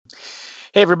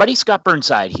Hey, everybody, Scott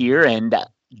Burnside here, and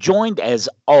joined as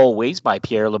always by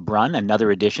Pierre Lebrun, another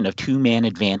edition of Two Man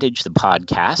Advantage, the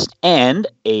podcast, and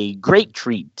a great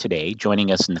treat today,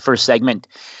 joining us in the first segment,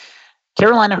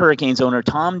 Carolina Hurricanes owner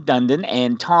Tom Dundon.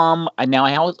 And Tom,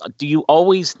 do you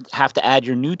always have to add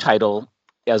your new title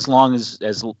as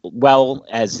well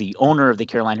as the owner of the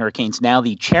Carolina Hurricanes, now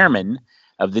the chairman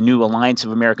of the new Alliance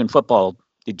of American Football?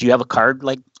 Did you have a card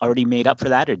already made up for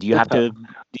that, or do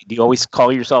you always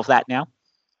call yourself that now?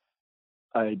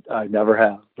 I never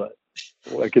have, but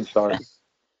I can start.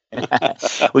 Well,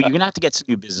 you're going to have to get some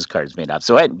new business cards made up.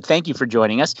 So Ed, thank you for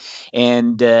joining us.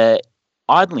 And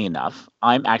oddly enough,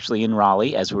 I'm actually in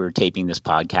Raleigh as we're taping this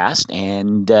podcast,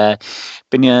 and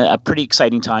been a pretty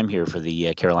exciting time here for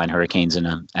the Carolina Hurricanes, and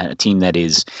a team that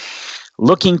is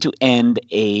looking to end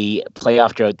a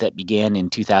playoff drought that began in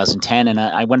 2010. And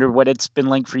I wonder what it's been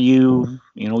like for you.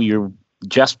 You know, you're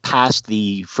just past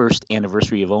the first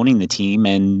anniversary of owning the team,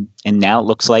 and now it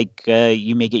looks like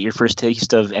you may get your first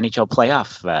taste of NHL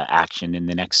playoff action in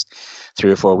the next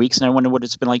 3 or 4 weeks. And I wonder what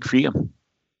it's been like for you.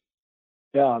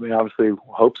 Yeah, I mean, obviously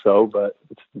hope so, but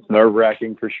it's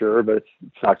nerve-wracking for sure. But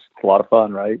it's a lot of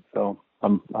fun, right? So I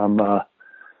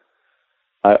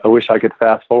wish I could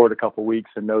fast forward a couple weeks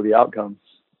and know the outcomes.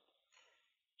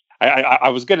 I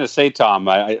was going to say, Tom,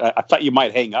 I thought you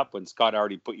might hang up when Scott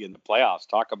already put you in the playoffs.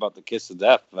 Talk about the kiss of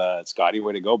death, Scotty.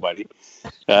 Way to go, buddy.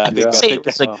 I didn't say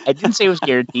it was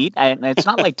guaranteed. And it's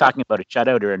not like talking about a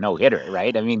shutout or a no-hitter,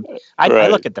 right? I mean, I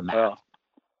look at the math.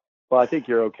 Well, I think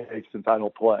you're okay since I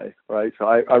don't play, right? So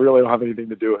I really don't have anything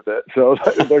to do with it. So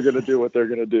they're going to do what they're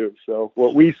going to do. So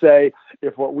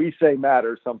if what we say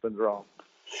matters, something's wrong.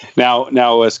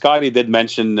 Now, Scotty did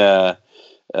mention,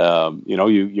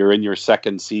 you're in your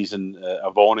second season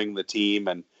of owning the team.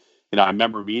 And, I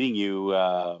remember meeting you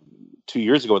 2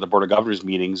 years ago at the Board of Governors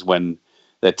meetings when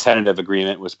the tentative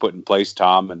agreement was put in place,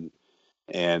 Tom.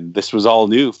 And this was all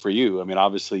new for you. I mean,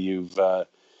 obviously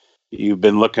you've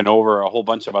been looking over a whole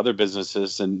bunch of other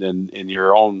businesses and in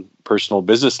your own personal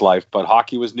business life, but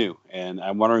hockey was new. And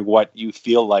I'm wondering what you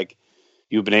feel like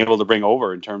you've been able to bring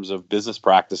over in terms of business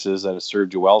practices that have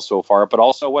served you well so far, but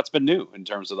also what's been new in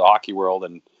terms of the hockey world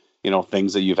and,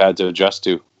 things that you've had to adjust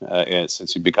to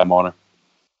since you've become owner.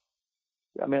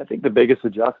 I mean, I think the biggest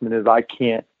adjustment is I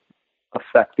can't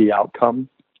affect the outcome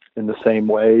in the same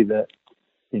way that,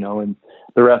 in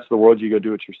the rest of the world, you go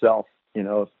do it yourself.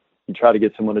 If you try to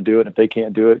get someone to do it, if they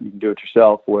can't do it, you can do it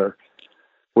yourself. Where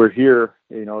we're here,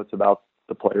 it's about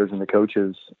the players and the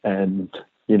coaches, and,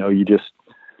 you just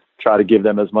try to give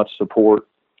them as much support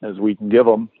as we can give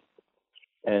them,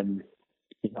 and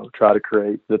try to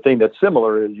create the thing that's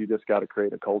similar is you just got to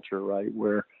create a culture, right,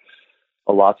 where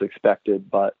a lot's expected,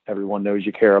 but everyone knows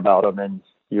you care about them and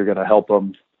you're going to help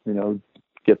them,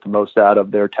 get the most out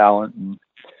of their talent, and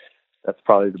that's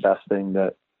probably the best thing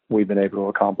that we've been able to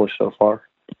accomplish so far.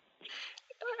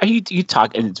 You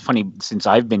talk, and it's funny, since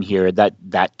I've been here,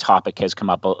 that topic has come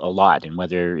up a lot, and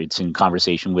whether it's in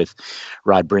conversation with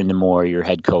Rod Brindamore, your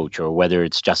head coach, or whether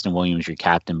it's Justin Williams, your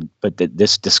captain, but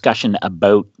this discussion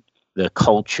about the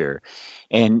culture,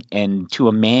 and to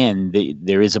a man,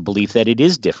 there is a belief that it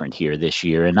is different here this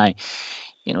year, and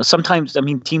sometimes,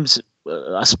 teams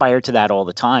aspire to that all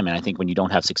the time, and I think when you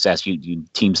don't have success, you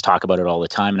teams talk about it all the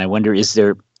time, and I wonder, is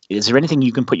there anything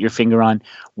you can put your finger on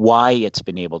why it's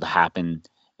been able to happen?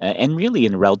 And really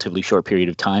in a relatively short period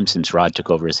of time since Rod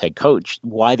took over as head coach,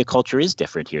 why the culture is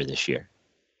different here this year?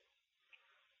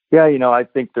 Yeah, I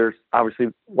think there's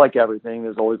obviously, like everything,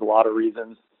 there's always a lot of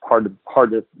reasons. Hard to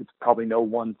it's probably no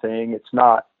one thing. It's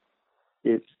no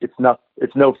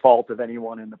fault of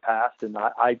anyone in the past. And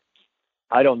I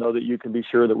don't know that you can be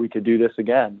sure that we could do this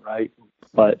again, right?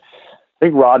 But I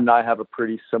think Rod and I have a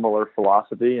pretty similar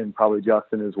philosophy, and probably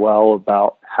Justin as well,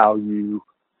 about how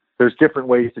there's different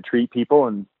ways to treat people,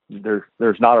 and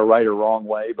there's not a right or wrong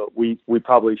way, but we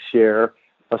probably share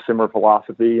a similar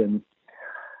philosophy in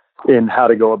how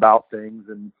to go about things.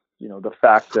 And, the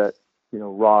fact that,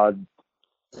 Rod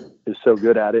is so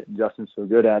good at it and Justin's so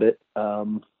good at it,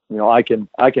 I can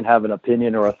have an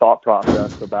opinion or a thought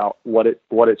process about what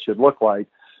it should look like,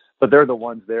 but they're the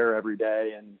ones there every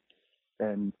day.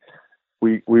 And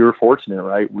we were fortunate,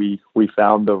 right? We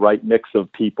found the right mix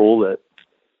of people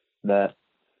that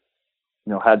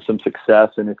had some success,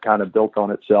 and it kind of built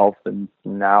on itself. And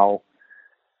now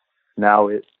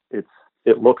it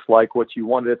looks like what you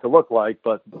wanted it to look like,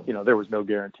 but there was no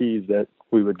guarantees that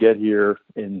we would get here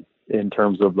in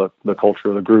terms of the culture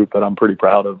of the group. But I'm pretty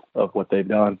proud of what they've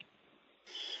done.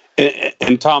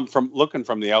 And Tom, from looking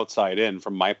from the outside in,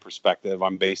 from my perspective,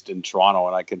 I'm based in Toronto,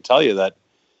 and I can tell you that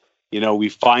we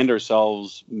find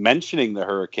ourselves mentioning the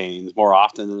Hurricanes more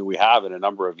often than we have in a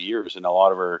number of years in a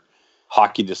lot of our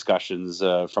hockey discussions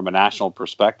from a national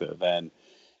perspective. And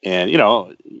maybe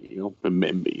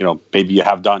you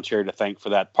have Don Cherry to thank for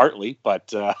that partly,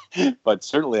 but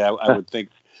certainly I would think,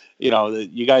 that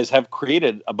you guys have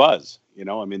created a buzz.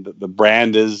 The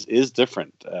brand is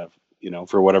different,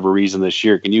 for whatever reason this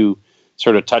year. Can you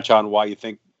sort of touch on why you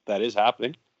think that is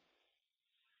happening?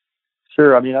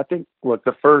 Sure. I think, look,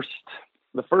 the first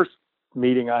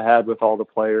meeting I had with all the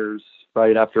players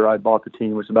right after I bought the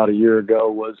team, which was about a year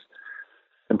ago, was,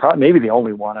 and probably maybe the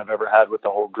only one I've ever had with the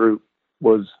whole group,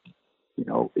 was,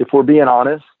 if we're being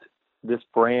honest, this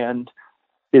brand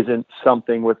isn't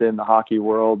something within the hockey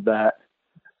world that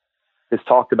is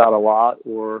talked about a lot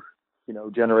or,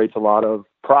 generates a lot of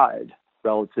pride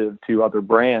relative to other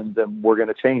brands, and we're going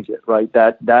to change it, right?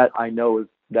 That I know is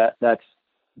that's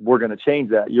we're going to change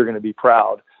that. You're going to be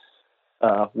proud.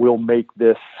 We'll make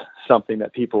this something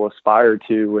that people aspire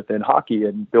to within hockey,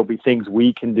 and there'll be things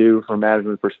we can do from a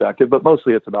management perspective, but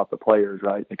mostly it's about the players,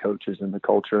 right? The coaches and the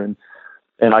culture.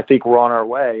 And I think we're on our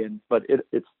way, but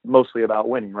it's mostly about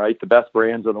winning, right? The best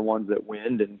brands are the ones that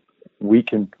win, and we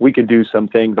can do some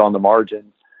things on the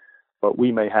margin, but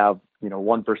we may have,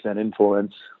 1%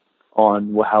 influence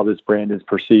on how this brand is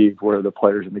perceived, where the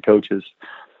players and the coaches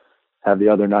have the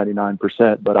other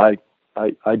 99%. But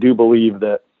I do believe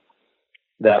that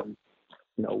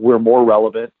we're more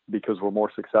relevant because we're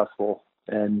more successful,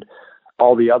 and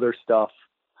all the other stuff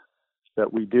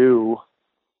that we do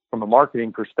from a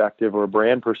marketing perspective or a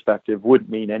brand perspective wouldn't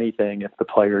mean anything if the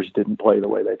players didn't play the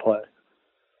way they play.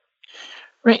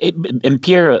 Right, and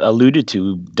Pierre alluded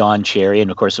to Don Cherry, and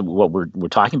of course, what we're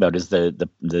talking about is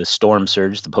the Storm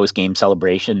Surge, the post game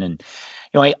celebration, and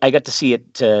I got to see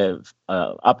it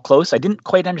up close. I didn't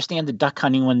quite understand the duck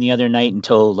hunting one the other night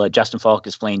until Justin Falk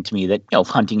explained to me that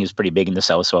hunting is pretty big in the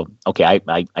South. So okay,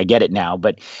 I get it now.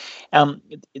 But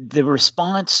the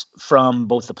response from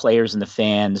both the players and the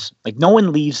fans, like no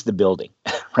one leaves the building,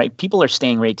 right? People are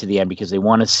staying right to the end because they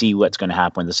want to see what's going to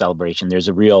happen with the celebration. There's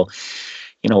a real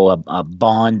a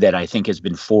bond that I think has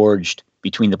been forged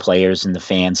between the players and the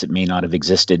fans that may not have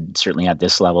existed, certainly at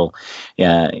this level,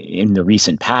 in the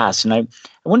recent past. And I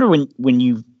wonder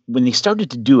when they started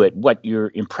to do it, what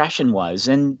your impression was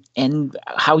and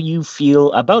how you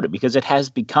feel about it, because it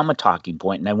has become a talking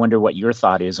point. And I wonder what your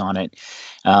thought is on it.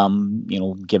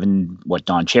 Given what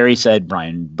Don Cherry said,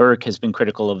 Brian Burke has been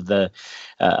critical of the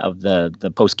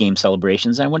post-game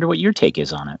celebrations. I wonder what your take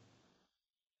is on it.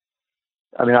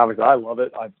 Obviously, I love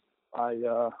it.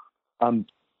 I'm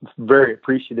very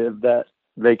appreciative that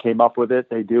they came up with it.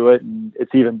 They do it, and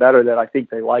it's even better that I think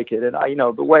they like it. And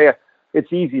the way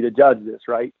it's easy to judge this,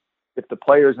 right? If the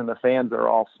players and the fans are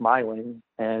all smiling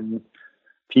and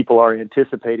people are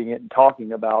anticipating it and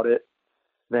talking about it,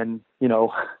 then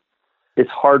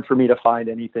it's hard for me to find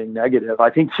anything negative. I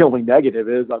think the only negative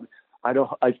is I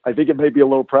think it may be a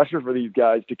little pressure for these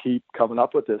guys to keep coming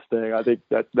up with this thing. I think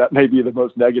that may be the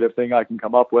most negative thing I can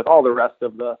come up with. All the rest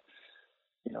of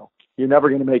you're never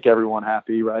going to make everyone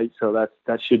happy, right? So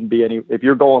that shouldn't be if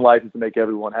your goal in life is to make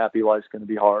everyone happy, life's going to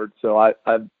be hard. So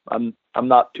I'm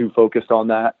not too focused on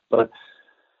that, but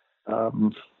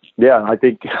I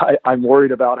think I'm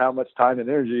worried about how much time and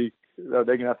energy they're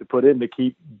going to have to put in to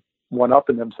keep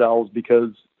one-upping themselves,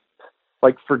 because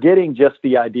like forgetting just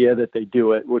the idea that they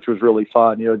do it, which was really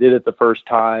fun, did it the first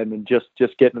time and just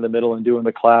getting in the middle and doing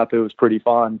the clap. It was pretty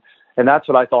fun. And that's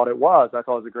what I thought it was. I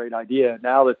thought it was a great idea.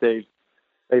 Now that they've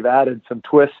added some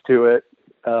twists to it,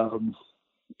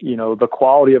 the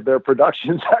quality of their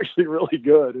production is actually really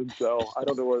good. And so I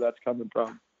don't know where that's coming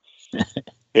from.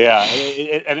 Yeah.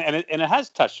 And it has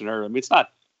touched a nerve. It's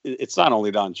not only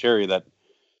Don Cherry that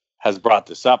has brought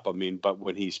this up. But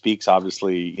when he speaks,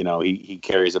 obviously, he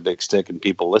carries a big stick and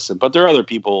people listen. But there are other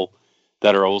people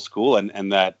that are old school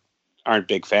and that aren't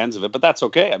big fans of it. But that's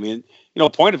okay.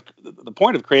 The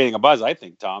point of creating a buzz, I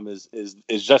think, Tom, is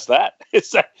just that.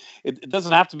 It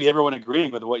doesn't have to be everyone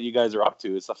agreeing with what you guys are up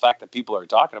to. It's the fact that people are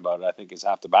talking about it, I think, is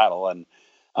half the battle. And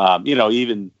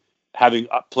even having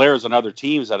players on other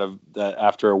teams that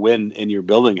after a win in your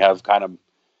building have kind of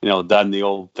done the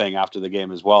old thing after the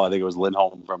game as well. I think it was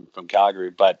Lindholm from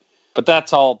Calgary, but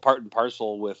that's all part and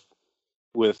parcel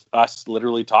with us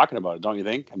literally talking about it, don't you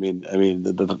think?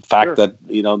 The fact Sure. that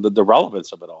the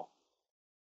relevance of it all.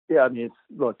 Yeah,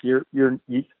 look, you're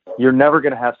never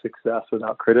going to have success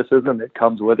without criticism. It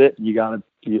comes with it. You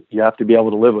have to be able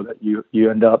to live with it.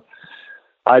 You end up.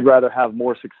 I'd rather have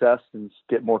more success and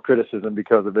get more criticism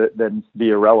because of it than be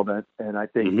irrelevant. And I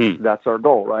think that's our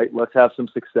goal, right? Let's have some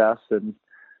success and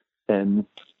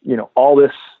all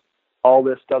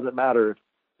this doesn't matter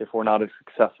if we're not as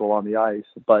successful on the ice.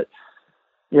 But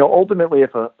ultimately,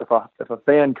 if a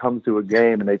fan comes to a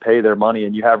game and they pay their money,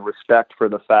 and you have respect for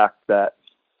the fact that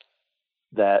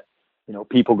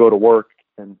people go to work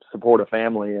and support a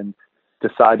family and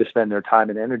decide to spend their time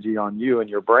and energy on you and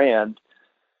your brand,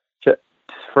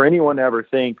 for anyone to ever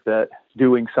think that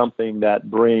doing something that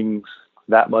brings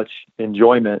that much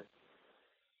enjoyment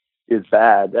is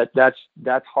bad,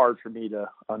 that's hard for me to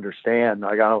understand.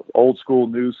 I got old school,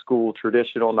 new school,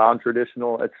 traditional,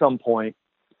 non-traditional. At some point,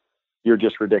 you're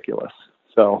just ridiculous.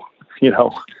 So,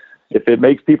 if it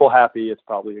makes people happy, it's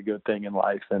probably a good thing in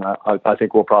life. And I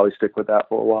think we'll probably stick with that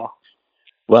for a while.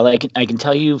 Well, I can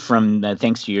tell you from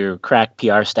thanks to your crack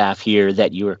PR staff here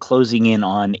that you are closing in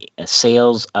on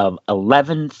sales of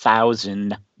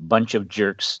 11,000 Bunch of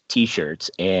Jerks T-shirts,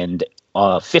 and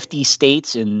 50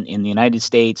 states in the United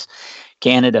States,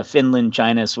 Canada, Finland,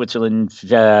 China, Switzerland,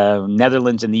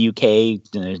 Netherlands, and the UK.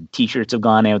 T-shirts have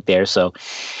gone out there, so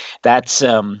that's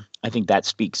I think that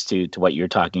speaks to what you're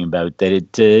talking about. That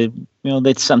it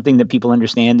that's something that people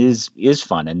understand is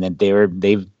fun, and that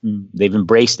they've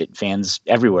embraced it. Fans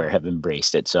everywhere have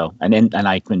embraced it. So and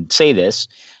I can say this,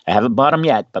 I haven't bought them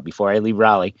yet, but before I leave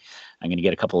Raleigh, I'm going to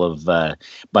get a couple of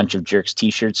Bunch of Jerks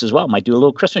T-shirts as well. Might do a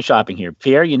little Christmas shopping here.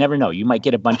 Pierre, you never know. You might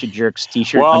get a Bunch of Jerks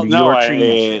T-shirt under your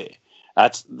tree.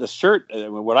 That's the shirt.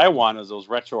 What I want is those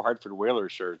retro Hartford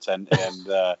Whalers shirts, and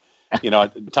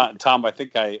Tom, I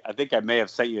think I may have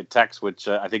sent you a text, which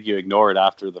I think you ignored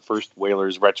after the first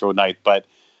Whalers retro night. But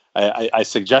I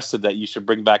suggested that you should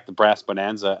bring back the Brass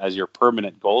Bonanza as your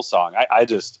permanent goal song. I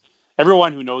just,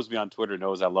 everyone who knows me on Twitter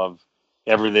knows I love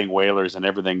everything Whalers and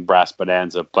everything Brass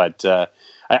Bonanza. But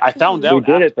I found out. We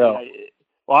did it though.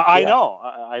 I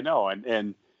know,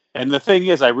 and the thing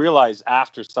is, I realized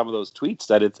after some of those tweets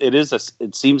that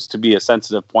it seems to be a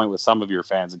sensitive point with some of your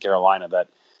fans in Carolina that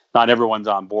not everyone's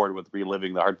on board with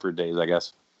reliving the Hartford days, I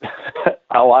guess.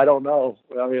 Oh, I don't know.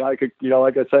 I mean, I could,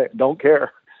 like I say, don't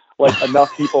care. Like,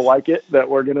 enough people like it that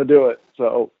we're going to do it.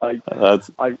 So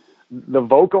the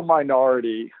vocal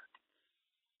minority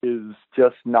is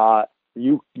just not,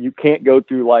 you can't go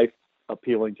through life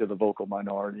appealing to the vocal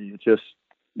minority.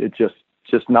 It's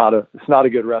just not a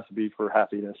good recipe for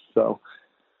happiness. So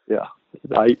yeah,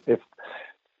 if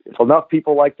enough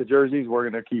people like the jerseys, we're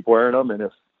going to keep wearing them. And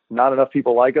if not enough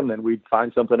people like them, then we'd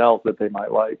find something else that they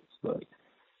might like. But.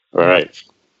 All right.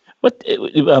 What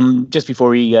just before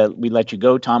we let you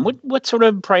go, Tom, what sort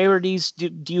of priorities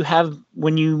do you have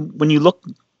when you look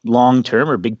long term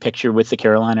or big picture with the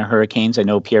Carolina Hurricanes? I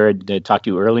know Pierre had talked to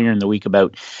you earlier in the week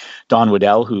about Don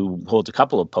Waddell, who holds a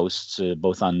couple of posts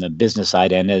both on the business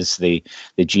side and as the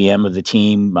GM of the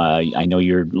team. I know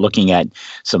you're looking at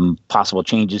some possible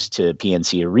changes to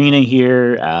PNC Arena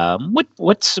here. What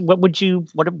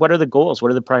are the goals?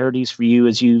 What are the priorities for you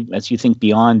as you think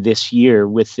beyond this year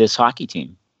with this hockey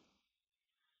team?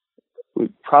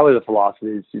 Probably the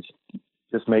philosophy is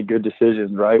just make good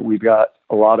decisions, right? We've got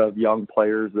a lot of young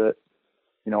players that,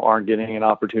 aren't getting an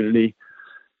opportunity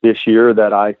this year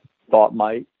that I thought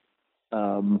might,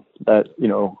 that,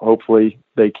 hopefully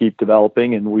they keep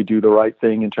developing and we do the right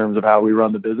thing in terms of how we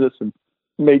run the business and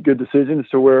make good decisions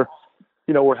to where,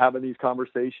 we're having these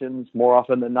conversations more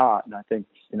often than not. And I think,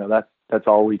 that's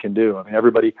all we can do. I mean,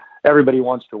 everybody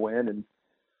wants to win, and,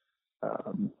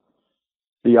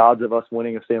 the odds of us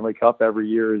winning a Stanley Cup every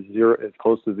year is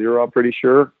close to zero, I'm pretty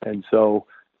sure. And so,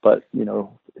 but,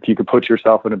 if you could put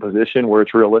yourself in a position where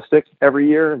it's realistic every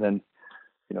year, then,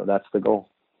 that's the goal.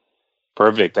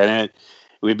 Perfect. And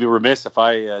we'd be remiss if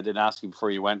I didn't ask you before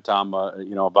you went, Tom,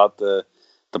 about the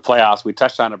playoffs. We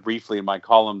touched on it briefly in my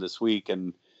column this week,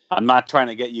 and I'm not trying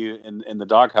to get you in the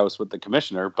doghouse with the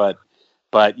commissioner, but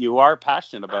you are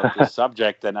passionate about this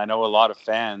subject, and I know a lot of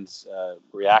fans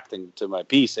reacting to my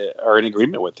piece are in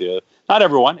agreement with you. Not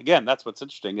everyone. Again, that's what's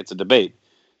interesting. It's a debate.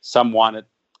 Some want to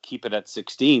keep it at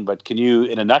 16, but can you,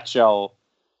 in a nutshell,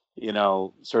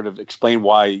 sort of explain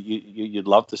why you'd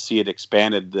love to see it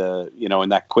expanded, in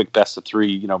that quick best of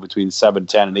three, between 7,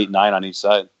 10, and 8, 9 on each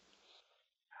side?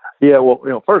 Yeah,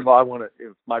 well, first of all,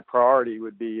 my priority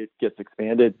would be it gets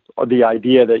expanded. The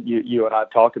idea that you and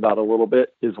I've talked about a little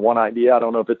bit is one idea. I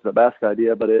don't know if it's the best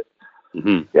idea, but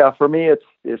yeah, for me,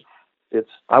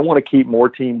 it's I want to keep more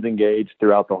teams engaged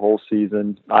throughout the whole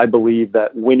season. I believe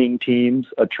that winning teams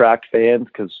attract fans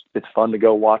because it's fun to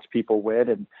go watch people win.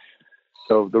 And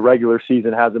so the regular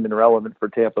season hasn't been relevant for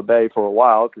Tampa Bay for a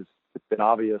while because it's been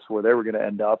obvious where they were going to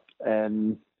end up.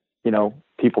 And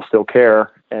people still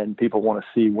care and people want to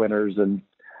see winners. And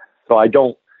so I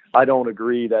don't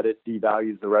agree that it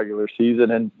devalues the regular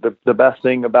season. And the best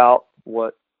thing about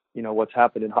what's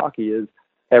happened in hockey is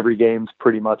every game's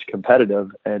pretty much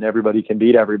competitive and everybody can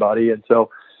beat everybody. And so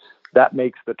that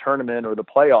makes the tournament or the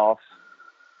playoffs,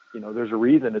 there's a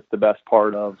reason it's the best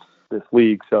part of this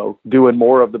league. So doing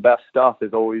more of the best stuff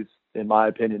is always, in my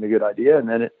opinion, a good idea. And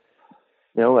then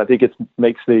I think it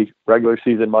makes the regular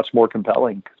season much more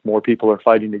compelling because more people are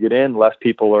fighting to get in, less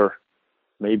people are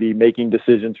maybe making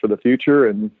decisions for the future.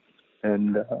 And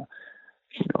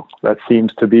that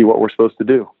seems to be what we're supposed to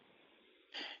do.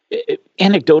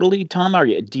 Anecdotally, Tom,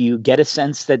 do you get a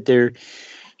sense that there,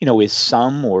 is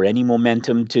some or any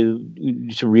momentum to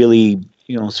really,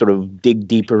 sort of dig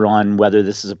deeper on whether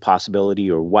this is a possibility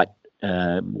or what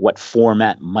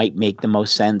format might make the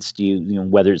most sense? Do you,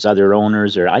 whether it's other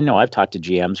owners or I know I've talked to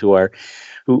GMs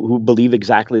who believe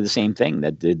exactly the same thing,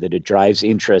 that it drives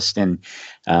interest and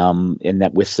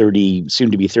that with 30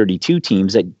 soon to be 32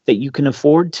 teams that you can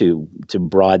afford to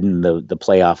broaden the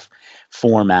playoff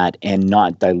format and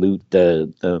not dilute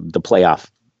the playoff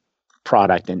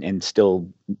product and still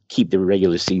keep the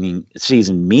regular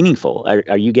season meaningful.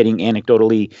 Are you getting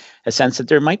anecdotally a sense that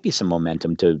there might be some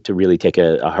momentum to really take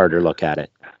a harder look at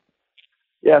it?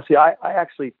 Yeah, see, I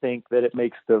actually think that it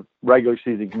makes the regular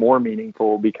season more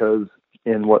meaningful because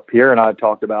in what Pierre and I have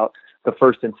talked about, the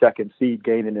first and second seed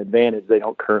gain an advantage they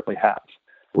don't currently have.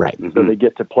 Right. So they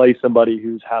get to play somebody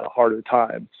who's had a harder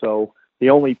time. So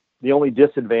the only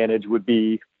disadvantage would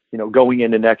be, going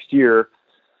into next year,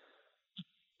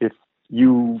 if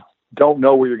you don't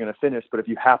know where you're going to finish, but if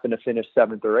you happen to finish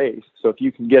 7th or 8th, so if you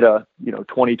can get a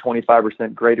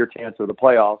 20-25% greater chance of the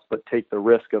playoffs, but take the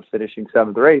risk of finishing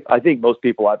 7th or 8th, I think most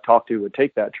people I've talked to would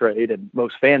take that trade, and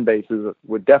most fan bases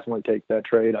would definitely take that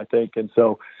trade, I think. And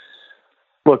so,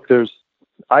 look,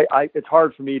 it's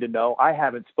hard for me to know. I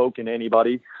haven't spoken to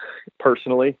anybody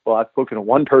personally. Well, I've spoken to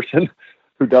one person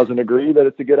who doesn't agree that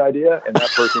it's a good idea, and that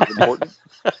person's important.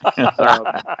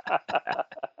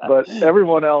 But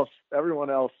everyone else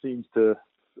seems to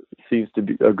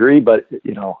agree. But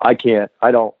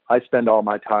I spend all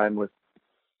my time with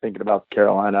thinking about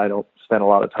Carolina. I don't spend a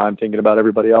lot of time thinking about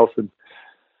everybody else, and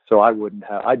so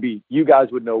you guys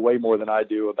would know way more than I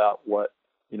do about what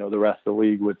the rest of the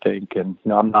league would think, and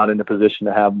I'm not in a position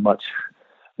to have much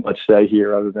say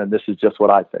here other than this is just what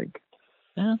I think.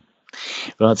 Yeah.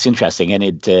 Well, it's interesting, and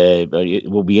it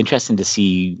will be interesting to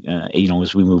see,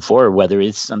 as we move forward, whether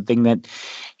it's something that,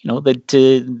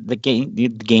 that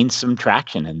gains some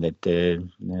traction, and that,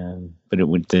 but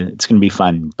it's going to be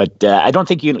fun. But I don't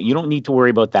think you don't need to worry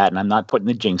about that, and I'm not putting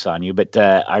the jinx on you. But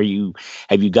have you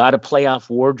got a playoff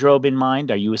wardrobe in mind?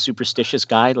 Are you a superstitious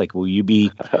guy? Like, will you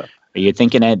be? Are you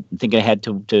thinking ahead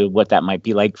to what that might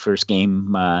be like first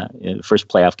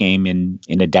playoff game in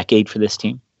a decade for this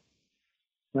team?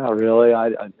 Not really. I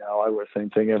know I wear the same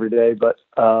thing every day, but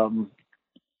no,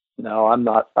 I'm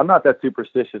not that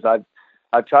superstitious.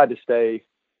 I've tried to stay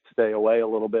away a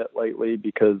little bit lately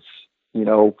because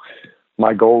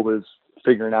my goal is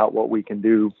figuring out what we can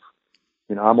do.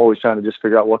 I'm always trying to just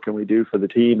figure out what can we do for the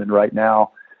team, and right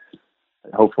now,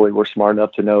 hopefully, we're smart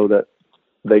enough to know that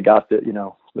they got that.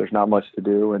 There's not much to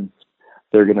do, and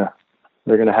they're gonna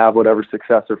have whatever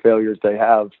success or failures they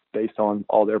have based on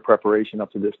all their preparation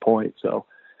up to this point. So.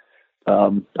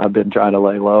 I've been trying to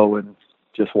lay low and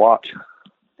just watch.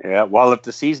 Yeah, well, if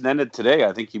the season ended today,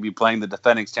 I think you'd be playing the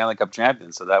defending Stanley Cup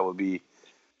champions, so that would be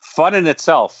fun in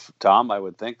itself, Tom. I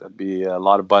would think that'd be a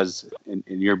lot of buzz in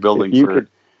your building.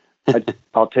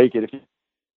 I'll take it.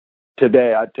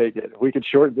 Today, I'd take it. If we could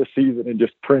shorten the season and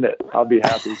just print it, I'll be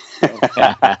happy.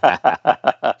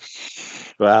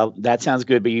 Well, that sounds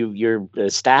good. But your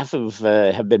staff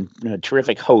have been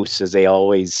terrific hosts, as they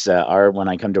always are when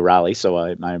I come to Raleigh. So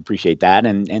I appreciate that,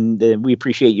 and we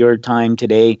appreciate your time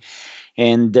today,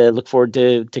 and look forward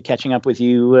to catching up with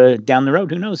you down the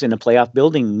road. Who knows, in a playoff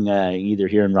building, either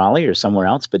here in Raleigh or somewhere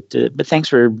else. But thanks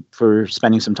for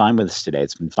spending some time with us today.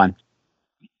 It's been fun.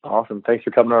 Awesome. Thanks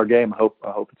for coming to our game. I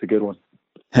hope it's a good one.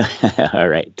 All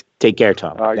right. Take care,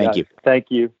 Tom. All right, Thank guys. you. Thank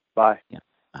you. Bye. Yeah.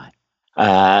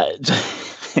 Bye.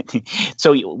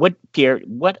 So Pierre,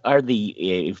 what are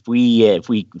if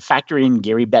we factor in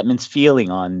Gary Bettman's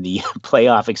feeling on the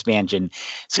playoff expansion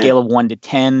scale of 1 to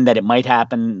 10 that it might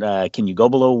happen, can you go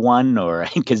below 1, or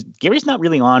because Gary's not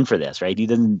really on for this, right? He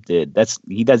doesn't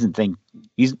think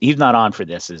he's not on for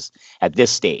this at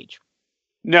this stage.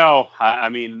 No, I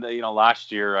mean,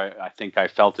 last year I think I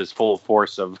felt his full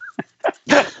force of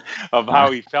of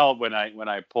how he felt when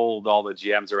I polled all the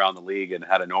GMs around the league and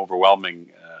had an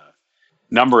overwhelming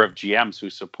number of GMs who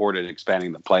supported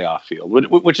expanding the playoff field,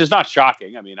 which is not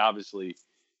shocking. I mean, obviously,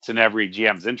 it's in every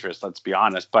GM's interest, let's be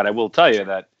honest. But I will tell you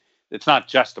that it's not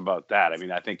just about that. I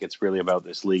mean, I think it's really about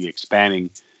this league expanding,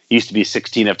 used to be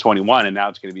 16 of 21, and now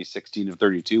it's going to be 16 of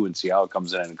 32, and see how it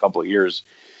comes in a couple of years.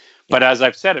 But as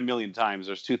I've said a million times,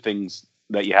 there's two things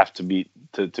that you have to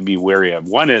be wary of.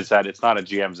 One is that it's not a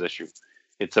GM's issue;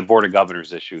 it's a Board of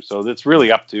Governors issue. So it's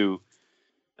really up to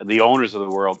the owners of the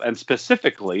world, and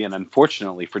specifically, and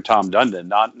unfortunately for Tom Dundon,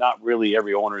 not really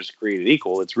every owner is created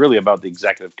equal. It's really about the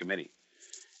executive committee,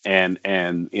 and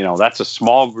that's a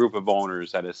small group of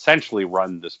owners that essentially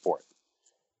run the sport,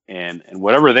 and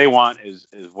whatever they want is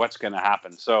what's going to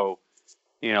happen. So,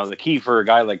 the key for a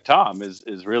guy like Tom is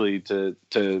really to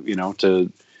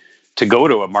go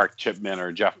to a Mark Chipman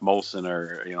or Jeff Molson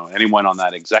or anyone on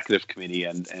that executive committee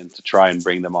and to try and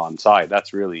bring them on side.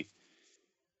 That's really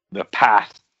the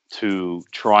path to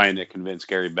trying to convince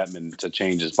Gary Bettman to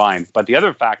change his mind. But the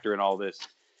other factor in all this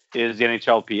is the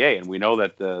NHLPA, and we know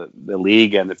that the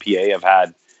league and the PA have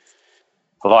had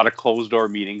a lot of closed door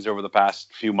meetings over the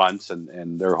past few months,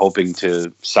 and they're hoping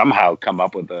to somehow come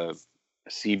up with a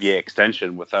CBA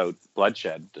extension without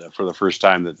bloodshed for the first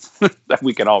time that that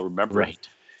we can all remember. Right.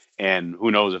 And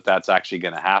who knows if that's actually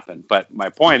going to happen. But my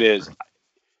point is,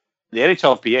 the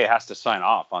NHLPA has to sign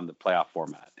off on the playoff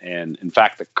format. And in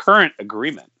fact, the current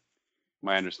agreement,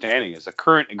 my understanding is the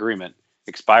current agreement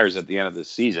expires at the end of this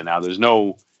season. Now, there's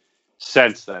no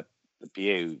sense that the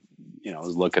PA,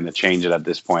 is looking to change it at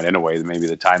this point anyway. Maybe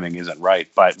the timing isn't right.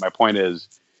 But my point is,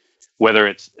 whether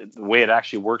it's the way it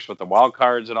actually works with the wild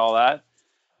cards and all that,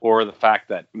 or the fact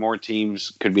that more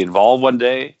teams could be involved one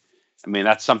day, I mean,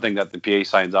 that's something that the PA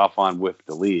signs off on with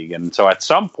the league. And so at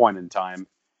some point in time,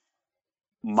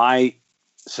 my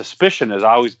suspicion has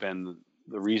always been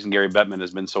the reason Gary Bettman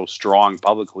has been so strong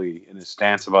publicly in his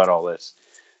stance about all this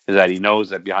is that he knows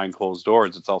that behind closed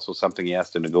doors, it's also something he has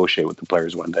to negotiate with the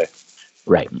players one day.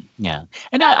 Right. Yeah.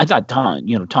 And I thought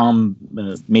Tom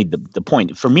made the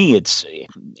point. For me, it's,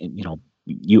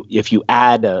 if you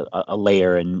add a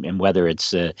layer and whether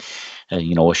it's a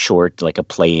short, like a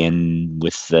play-in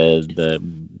with the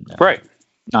right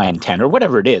 9-10 or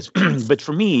whatever it is. But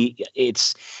for me,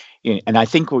 it's, and I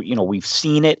think we've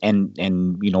seen it, and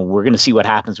we're going to see what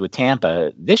happens with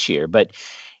Tampa this year. But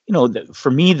for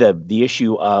me, the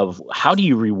issue of how do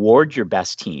you reward your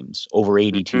best teams over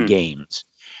 82 games?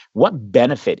 What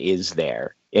benefit is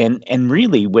there? And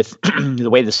really, with the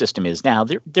way the system is now,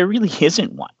 there really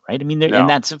isn't one, right? I mean, and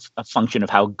that's a function of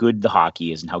how good the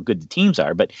hockey is and how good the teams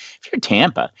are. But if you're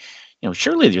Tampa,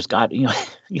 surely there's got,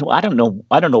 I don't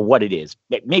know what it is.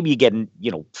 Maybe you get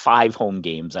 5 home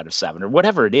games out of 7 or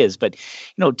whatever it is. But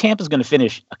Tampa's going to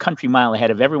finish a country mile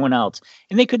ahead of everyone else,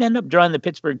 and they could end up drawing the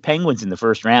Pittsburgh Penguins in the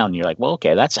first round. And you're like, well,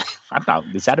 okay, is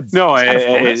that a no?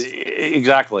 Bonus?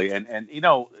 Exactly, and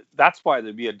that's why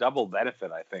there'd be a double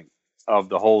benefit, I think, of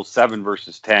the whole 7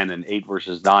 versus 10 and 8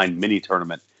 versus 9 mini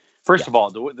tournament. First of all,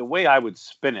 the way I would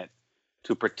spin it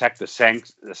to protect the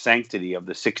sanctity of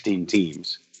the 16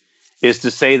 teams is to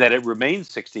say that it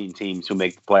remains 16 teams who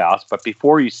make the playoffs, but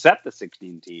before you set the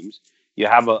 16 teams, you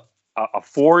have a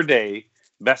 4-day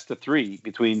best of 3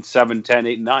 between 7, 10,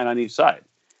 8, and 9 on each side.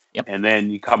 Yep. And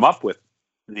then you come up with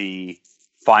the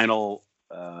final,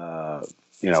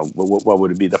 what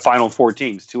would it be? The final 4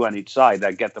 teams, 2 on each side,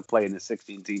 that get to play in the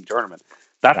 16-team tournament.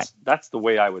 That's the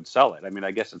way I would sell it. I mean,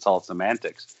 I guess it's all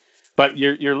semantics, but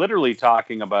you're literally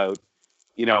talking about,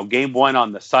 game 1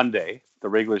 on the Sunday. The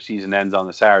regular season ends on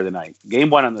the Saturday night. Game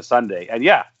 1 on the Sunday, and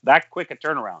that quick a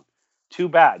turnaround. Too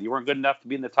bad you weren't good enough to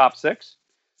be in the top 6.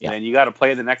 Yeah. And you got to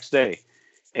play the next day.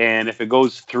 And if it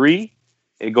goes 3,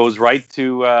 it goes right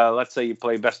to let's say you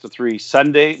play best of 3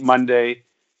 Sunday, Monday.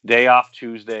 Day off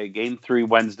Tuesday, game 3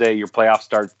 Wednesday, your playoffs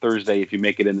start Thursday if you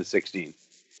make it in the 16.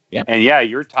 Yeah. And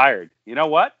you're tired. You know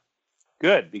what?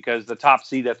 Good, because the top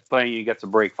seed that's playing you gets a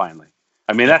break finally.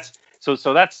 I mean, that's so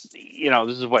that's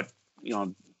this is what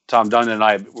Tom Dundon and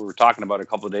I were talking about a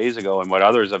couple of days ago, and what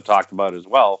others have talked about as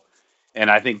well.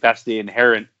 And I think that's the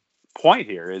inherent point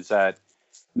here is that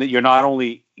you're not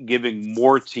only giving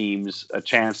more teams a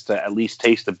chance to at least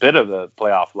taste a bit of the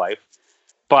playoff life,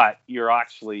 but you're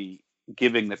actually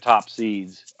giving the top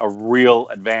seeds a real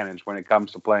advantage when it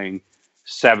comes to playing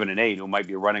 7 and 8 who might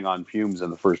be running on fumes in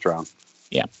the first round.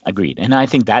 Yeah, agreed. And I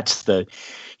think that's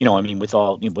with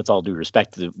all due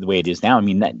respect to the way it is now, I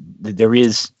mean, that there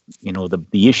is,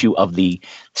 the issue of the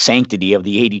sanctity of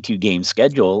the 82 game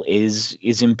schedule is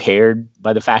impaired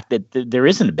by the fact that there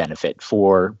isn't a benefit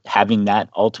for having that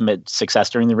ultimate success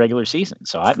during the regular season.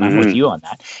 So I'm with you on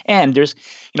that. And there's,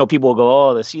 people will go,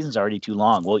 oh, the season's already too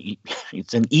long. Well,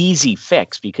 it's an easy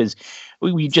fix because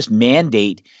we just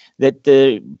mandate that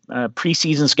the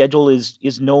preseason schedule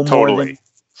is no more than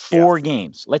 4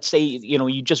 games. Let's say,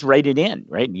 you just write it in,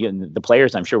 right? The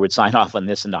players, I'm sure, would sign off on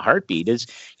this in a heartbeat. Is,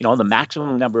 the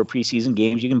maximum number of preseason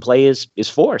games you can play is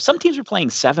 4. Some teams are playing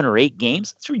 7 or 8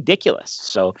 games. It's ridiculous.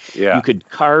 So you could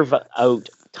carve out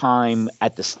time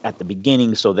at the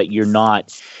beginning so that you're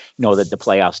not, that the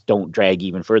playoffs don't drag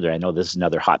even further. I know this is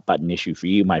another hot button issue for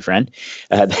you, my friend,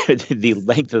 the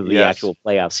length of the actual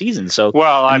playoff season. So,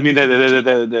 well, I mean,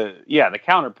 the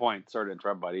counterpoint, sort of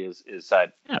interrupt, buddy, is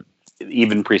that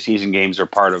even preseason games are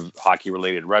part of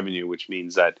hockey-related revenue, which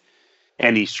means that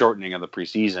any shortening of the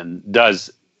preseason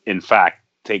does, in fact,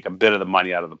 take a bit of the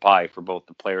money out of the pie for both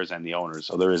the players and the owners.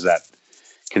 So there is that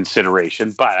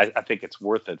consideration, but I think it's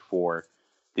worth it for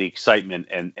the excitement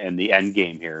and the end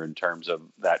game here in terms of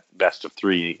that best of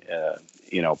 3,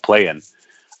 play-in.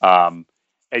 And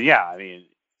I mean,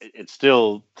 it's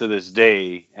still to this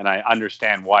day, and I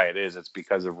understand why it is. It's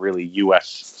because of really U.S.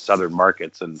 Southern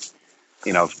markets. And,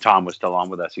 if Tom was still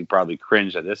on with us, he'd probably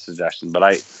cringe at this suggestion. But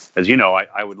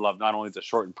I would love not only to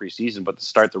shorten preseason, but to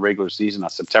start the regular season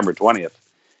on September 20th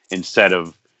instead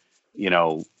of,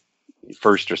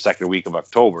 first or second week of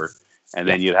October. And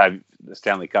then you'd have the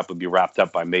Stanley Cup would be wrapped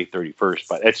up by May 31st.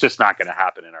 But it's just not going to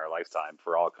happen in our lifetime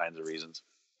for all kinds of reasons.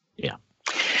 Yeah.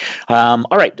 All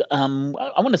right. I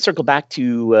want to circle back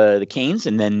to the Canes,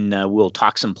 and then we'll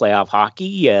talk some playoff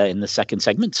hockey in the second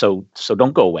segment. So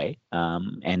don't go away.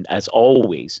 And as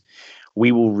always,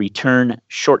 we will return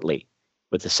shortly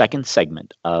with the second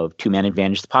segment of Two Man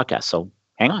Advantage, the podcast. So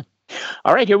hang on.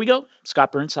 All right, here we go.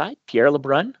 Scott Burnside, Pierre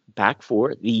LeBrun, back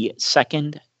for the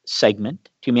second segment,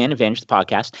 Two Man Advantage, the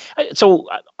podcast. So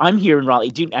I'm here in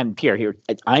Raleigh, and Pierre here.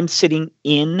 I'm sitting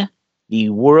in the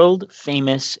world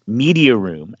famous media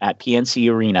room at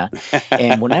PNC Arena,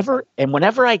 and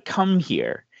whenever I come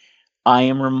here, I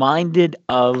am reminded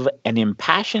of an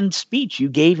impassioned speech you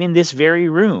gave in this very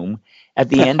room at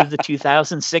the end of the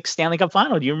 2006 Stanley Cup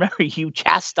Final. Do you remember you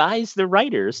chastised the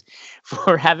writers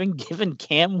for having given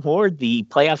Cam Ward the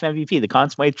playoff MVP, the Conn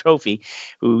Smythe Trophy,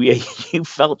 who you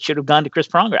felt should have gone to Chris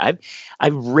Pronger?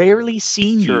 I've rarely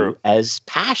seen you as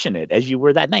passionate as you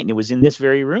were that night, and it was in this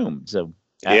very room. So.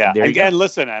 Again,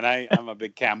 listen, and I'm a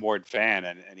big Cam Ward fan,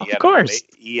 and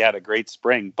he had a great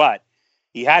spring, but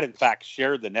he had in fact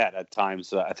shared the net at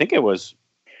times. I think it was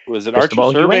it Archie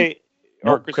Survey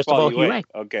or Cristobal Huet?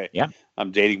 Okay, yeah,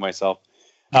 I'm dating myself.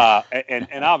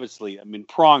 And obviously, I mean,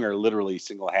 Pronger literally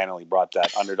single-handedly brought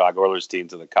that underdog Oilers team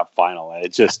to the Cup final, and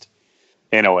it just,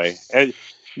 anyway,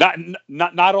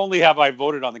 not only have I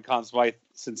voted on the Conn Smythe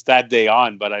since that day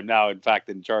on, but I'm now, in fact,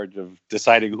 in charge of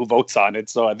deciding who votes on it.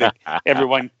 So I think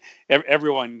everyone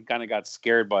kind of got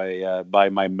scared by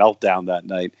my meltdown that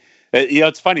night.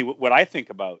 It's funny. What I think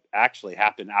about actually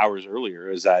happened hours earlier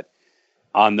is that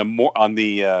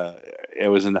it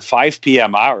was in the 5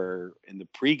 p.m. hour in the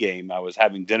pregame. I was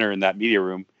having dinner in that media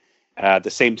room at the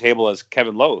same table as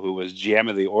Kevin Lowe, who was GM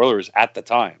of the Oilers at the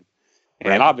time.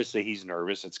 And obviously he's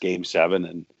nervous. It's Game 7,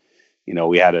 and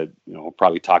we had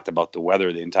probably talked about the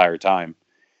weather the entire time.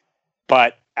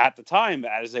 But at the time,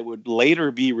 as it would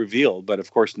later be revealed, but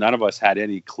of course none of us had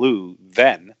any clue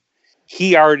then,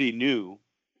 he already knew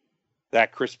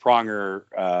that Chris Pronger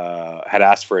had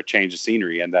asked for a change of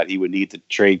scenery and that he would need to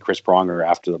trade Chris Pronger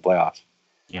after the playoffs.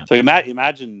 Yeah. So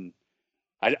imagine,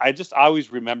 I just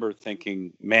always remember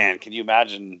thinking, man, can you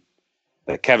imagine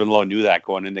that Kevin Lowe knew that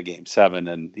going into Game 7,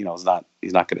 and he's not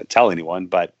going to tell anyone,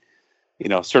 but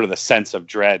sort of the sense of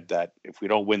dread that if we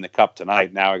don't win the Cup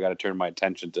tonight, now I got to turn my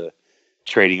attention to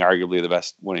trading arguably the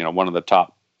best, one of the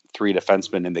top 3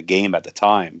 defensemen in the game at the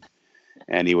time,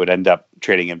 and he would end up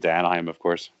trading him to Anaheim, of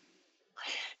course.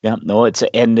 Yeah, no, it's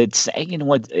having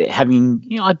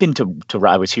I've been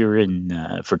I was here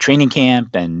for training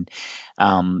camp and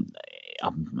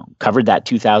covered that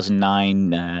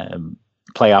 2009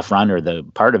 playoff run, or the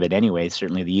part of it anyway.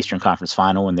 Certainly the Eastern Conference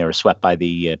Final when they were swept by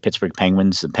the Pittsburgh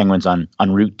Penguins. The Penguins en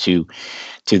route to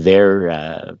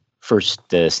their first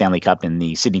Stanley Cup in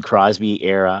the Sidney Crosby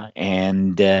era,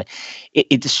 and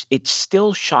it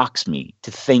still shocks me to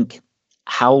think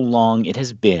how long it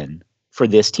has been for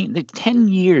this team. 10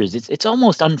 years. It's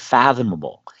almost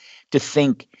unfathomable to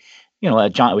think.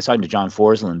 I was talking to John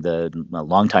Forsland, the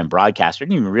longtime broadcaster. I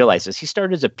didn't even realize this. He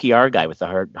started as a PR guy with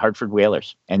the Hartford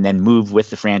Whalers, and then moved with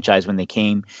the franchise when they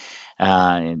came.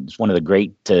 And it's one of the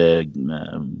great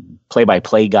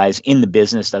play-by-play guys in the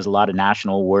business. Does a lot of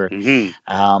national work.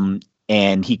 Mm-hmm.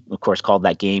 And he, of course, called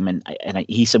that game. And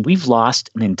he said, we've lost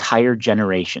an entire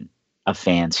generation of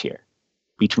fans here.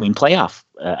 between playoff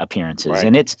appearances. Right.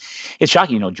 And it's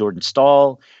shocking. Jordan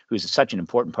Staal, who's such an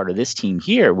important part of this team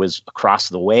here, was across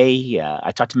the way.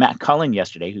 I talked to Matt Cullen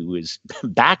yesterday, who was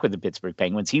back with the Pittsburgh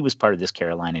Penguins. He was part of this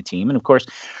Carolina team. And of course,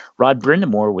 Rod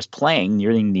Brind'Amour was playing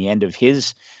nearing the end of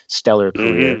his stellar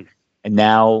career. Mm-hmm. And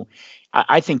now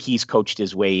I think he's coached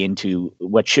his way into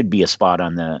what should be a spot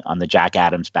on the Jack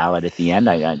Adams ballot at the end.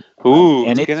 It's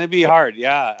going to be hard.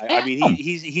 Yeah. I mean,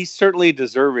 he's certainly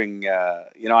deserving.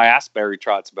 I asked Barry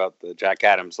Trotz about the Jack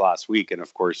Adams last week. And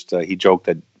of course, he joked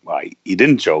that, he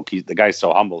didn't joke. The guy's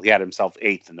so humble. He had himself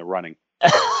 8th in the running.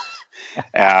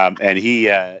 And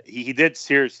he did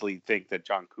seriously think that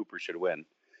John Cooper should win.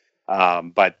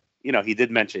 But he did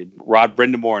mention Rod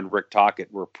Brind'Amour and Rick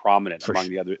Tocchet were prominent among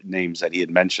the other names that he had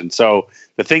mentioned. So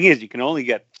the thing is, you can only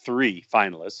get 3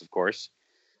 finalists, of course.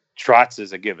 Trotz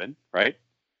is a given, right?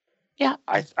 Yeah.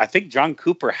 I think John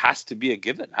Cooper has to be a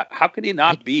given. How can he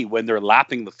not be when they're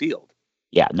lapping the field?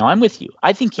 Yeah, no, I'm with you.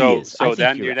 I think he is. So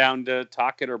then you're down to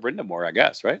Tocchet or Brind'Amour, I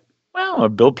guess, right? Well, or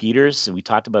Bill Peters. We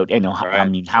talked about, right. I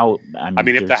mean,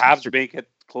 if the Habs make it,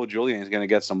 Claude Julien is going to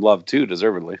get some love too,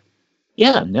 deservedly.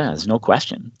 Yeah, there's no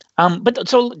question. But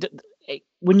so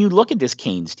when you look at this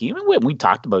Canes team, we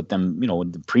talked about them,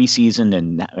 in the preseason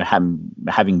and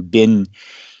having been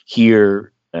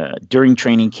here during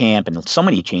training camp, and so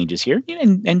many changes here.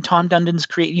 And Tom Dundon's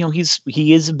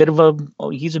he is a bit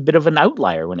of an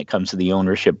outlier when it comes to the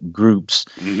ownership groups.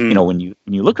 Mm-hmm. When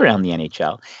you look around the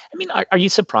NHL, I mean, are you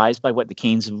surprised by what the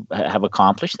Canes have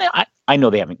accomplished? I know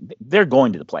they haven't. They're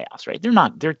going to the playoffs, right? They're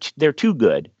not. They're too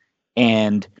good,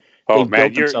 and oh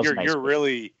man, you're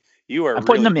really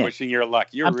pushing your luck.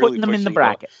 I'm putting them in the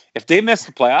bracket. If they miss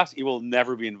the playoffs, you will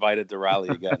never be invited to rally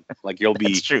again. Like you'll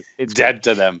be It's dead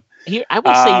to them. Here, I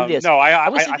would say this. No,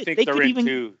 I think they're in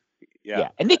too. Yeah,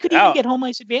 and they could even get home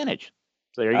ice advantage.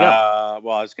 So there you go.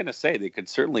 Well, I was going to say they could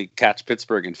certainly catch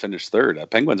Pittsburgh and finish third.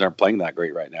 Penguins aren't playing that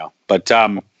great right now, but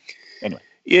anyway.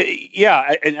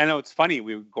 Yeah, and I know it's funny.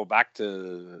 We go back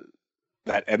to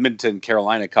that Edmonton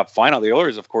Carolina Cup final. The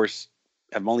Oilers, of course,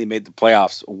 have only made the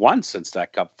playoffs once since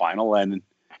that Cup final, and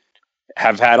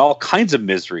have had all kinds of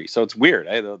misery. So it's weird.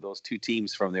 Those 2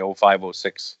 teams from the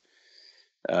 05-06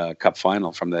 Cup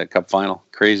final,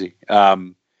 crazy.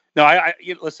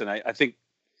 Listen. I think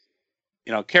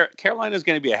Carolina is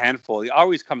going to be a handful. It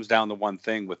always comes down to one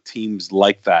thing with teams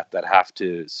like that have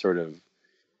to sort of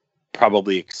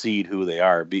probably exceed who they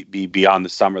are, be beyond the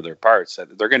sum of their parts.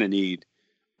 They're going to need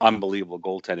unbelievable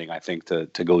goaltending, I think, to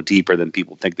go deeper than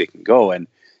people think they can go. And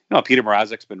Peter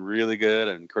Mrazek's been really good,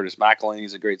 and Curtis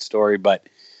McElhinney's a great story. But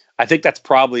I think that's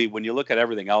probably, when you look at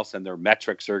everything else, and their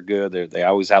metrics are good. They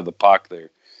always have the puck.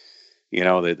 They're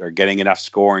getting enough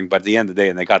scoring. But at the end of the day,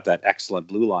 and they got that excellent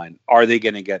blue line. Are they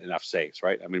going to get enough saves?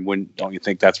 Right? I mean, don't you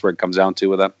think that's where it comes down to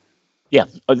with them? Yeah,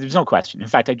 there's no question. In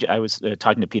fact, I was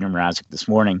talking to Peter Mrazek this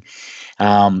morning,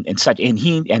 I've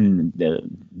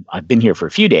been here for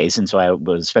a few days, and so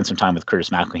I spent some time with Curtis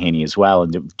McElhinney as well,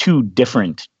 and 2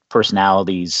 different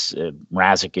personalities.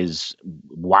 Mrazek is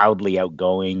wildly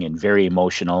outgoing and very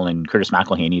emotional, and Curtis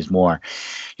McElhinney is more,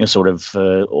 sort of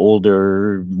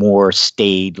older, more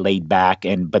staid, laid back,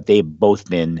 but they've both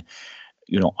been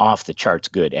off the charts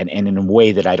good, and in a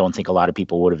way that I don't think a lot of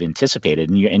people would have anticipated.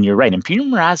 And you're right. And Peter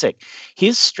Mrazek,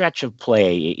 his stretch of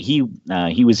play, he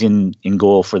was in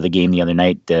goal for the game the other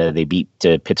night. They beat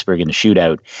Pittsburgh in a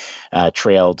shootout,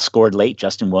 scored late.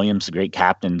 Justin Williams, the great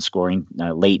captain, scoring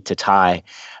late to tie.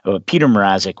 Peter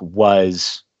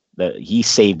Mrazek he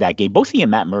saved that game. Both he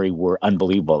and Matt Murray were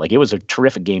unbelievable. Like, it was a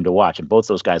terrific game to watch, and both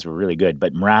those guys were really good.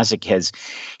 But Mrazek has,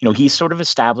 he's sort of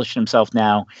established himself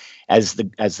now as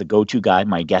the go-to guy.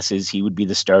 My guess is he would be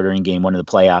the starter in game 1 of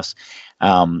the playoffs.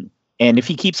 And if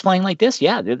he keeps playing like this,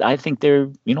 I think they're,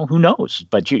 who knows?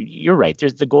 But you're right. The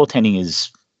goaltending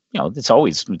is, it's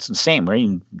the same, right?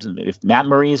 If Matt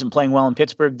Murray isn't playing well in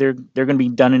Pittsburgh, they're going to be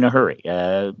done in a hurry.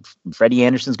 Freddie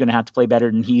Anderson's going to have to play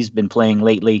better than he's been playing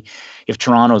lately. If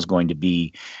Toronto's going to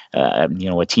be, a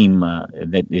team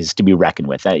that is to be reckoned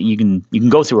with, you can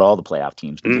go through all the playoff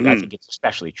teams, but I think it's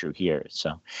especially true here.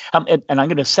 So, and I'm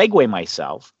going to segue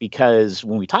myself, because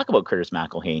when we talk about Curtis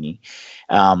McElhinney,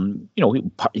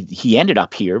 he ended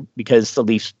up here because the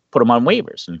Leafs put him on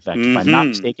waivers. In fact, if I'm not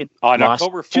mistaken, on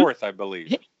October 4th, I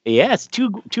believe. Yes,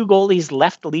 two goalies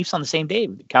left the Leafs on the same day.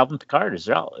 Calvin Pickard as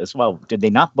well. Did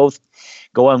they not both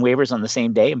go on waivers on the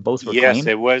same day, and both were claimed? Yes,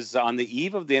 it was on the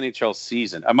eve of the NHL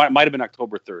season. It might have been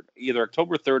October 3rd, either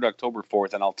October 3rd or October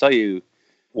 4th. And I'll tell you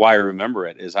why I remember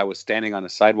it is I was standing on a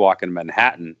sidewalk in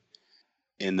Manhattan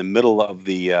in the middle of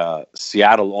the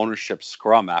Seattle ownership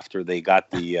scrum after they got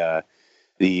the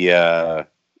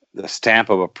the stamp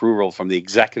of approval from the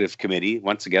executive committee.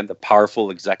 Once again, the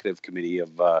powerful executive committee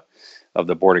of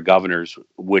the Board of Governors,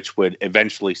 which would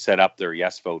eventually set up their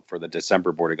yes vote for the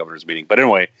December Board of Governors meeting. But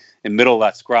anyway, in the middle of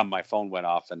that scrum, my phone went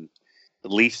off, and the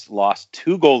Leafs lost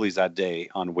 2 goalies that day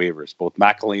on waivers, both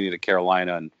McElhinney to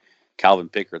Carolina and Calvin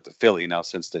Pickard to Philly. Now,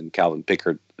 since then, Calvin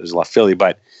Pickard has left Philly.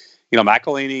 But,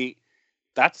 McElhinney,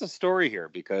 that's the story here,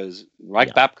 because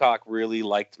Mike Babcock really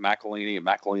liked McElhinney, and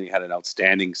McElhinney had an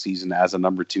outstanding season as a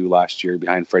number 2 last year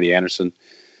behind Freddie Anderson.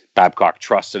 Babcock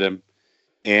trusted him.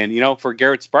 And, for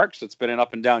Garrett Sparks, it's been an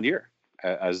up and down year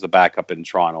as the backup in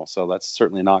Toronto. So that's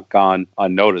certainly not gone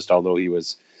unnoticed, although he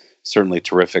was certainly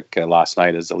terrific last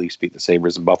night as the Leafs beat the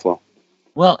Sabres in Buffalo.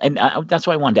 Well, and that's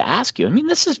why I wanted to ask you. I mean,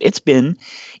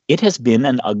 it has been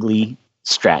an ugly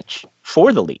stretch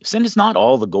for the Leafs, and it's not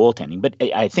all the goaltending, but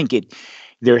I think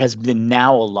there has been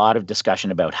now a lot of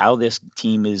discussion about how this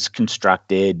team is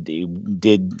constructed.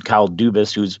 Did Kyle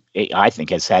Dubas, who's I think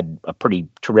has had a pretty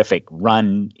terrific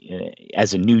run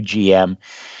as a new GM,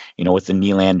 with the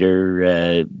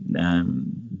Nylander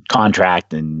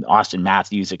contract and Austin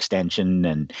Matthews extension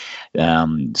and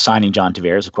signing John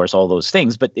Tavares, of course, all those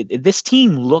things. But this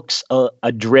team looks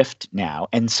adrift now.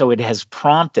 And so it has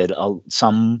prompted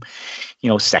some,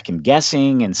 second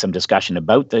guessing and some discussion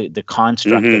about the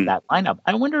construct of that lineup.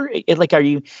 I wonder, are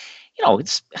you,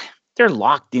 they're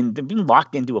locked in. They've been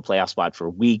locked into a playoff spot for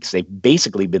weeks. They've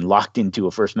basically been locked into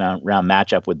a first round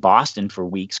matchup with Boston for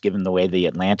weeks, given the way the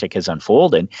Atlantic has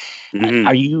unfolded.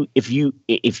 Are you,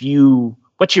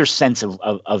 what's your sense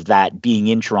of that being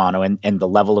in Toronto and the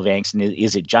level of angst? And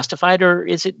is it justified, or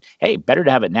is it, hey, better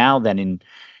to have it now than in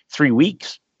 3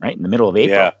 weeks, right in the middle of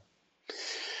April? Yeah.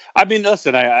 I mean,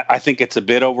 listen, I think it's a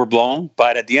bit overblown,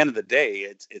 but at the end of the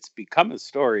day, it's become a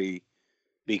story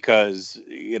because,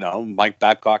 Mike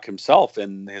Babcock himself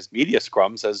in his media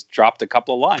scrums has dropped a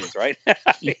couple of lines, right?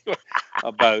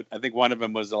 About, I think one of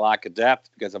them was the lack of depth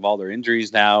because of all their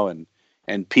injuries now.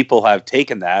 And people have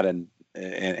taken that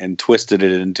and twisted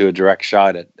it into a direct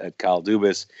shot at Kyle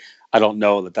Dubas. I don't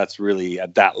know that that's really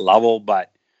at that level,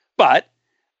 but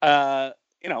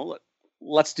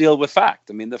let's deal with fact.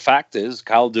 I mean, the fact is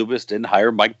Kyle Dubas didn't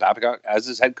hire Mike Babcock as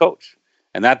his head coach,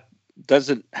 and that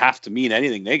doesn't have to mean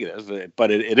anything negative,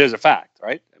 but it is a fact,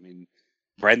 right? I mean,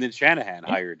 Brendan Shanahan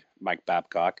hired Mike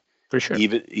Babcock for sure,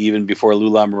 even before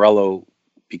Lou Lamoriello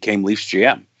became Leafs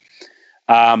GM.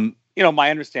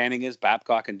 My understanding is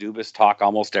Babcock and Dubas talk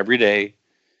almost every day,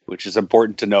 which is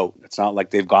important to note. It's not like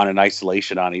they've gone in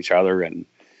isolation on each other,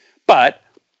 but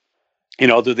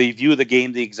do they view the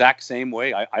game the exact same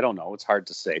way? I don't know. It's hard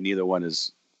to say. Neither one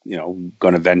is,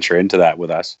 going to venture into that with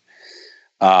us.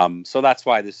 So that's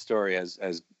why this story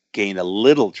has gained a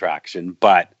little traction,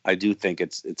 but I do think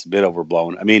it's a bit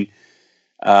overblown. I mean,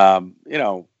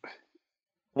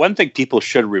 one thing people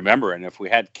should remember, and if we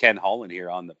had Ken Holland here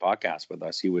on the podcast with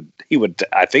us, he would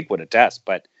I think would attest.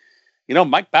 But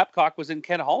Mike Babcock was in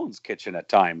Ken Holland's kitchen at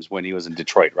times when he was in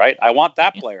Detroit, right? I want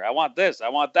that player. I want this. I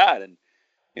want that. And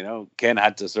Ken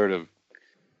had to sort of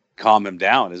calm him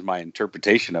down, is my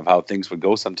interpretation of how things would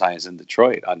go sometimes in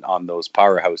Detroit on those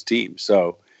powerhouse teams.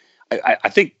 So I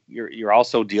think you're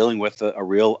also dealing with a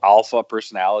real alpha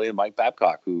personality in Mike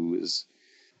Babcock, who is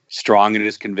strong in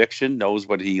his conviction, knows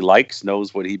what he likes,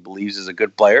 knows what he believes is a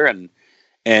good player.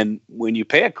 And when you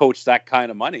pay a coach that kind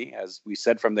of money, as we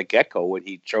said from the get-go, when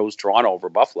he chose Toronto over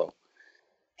Buffalo,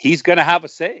 he's going to have a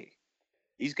say.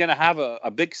 He's going to have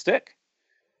a big stick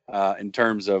in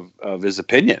terms of his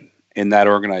opinion in that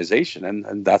organization.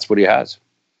 And that's what he has.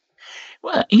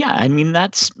 Well, yeah, I mean,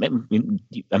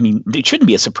 it shouldn't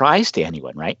be a surprise to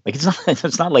anyone, right? Like,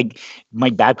 it's not like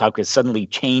Mike Babcock has suddenly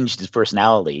changed his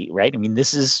personality, right? I mean,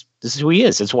 this is who he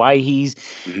is. It's why he's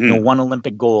won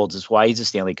Olympic golds. It's why he's a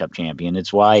Stanley Cup champion.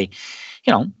 It's why,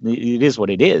 it is what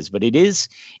it is. But it is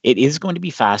going to be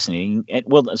fascinating.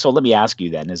 Well, so let me ask you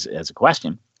then, as a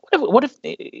question, what if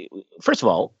first of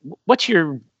all, what's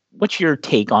your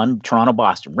take on Toronto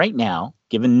Boston right now,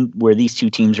 given where these two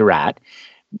teams are at?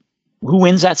 Who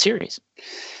wins that series?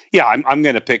 Yeah, I'm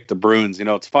going to pick the Bruins.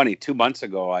 It's funny. 2 months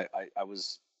ago, I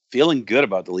was feeling good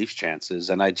about the Leafs' chances,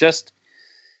 and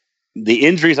the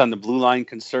injuries on the blue line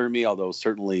concern me. Although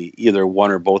certainly either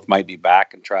one or both might be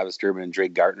back, and Travis Dermott and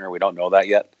Drake Gardner, we don't know that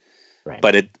yet. Right.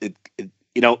 But it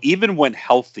even when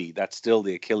healthy, that's still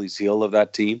the Achilles heel of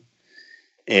that team.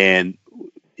 And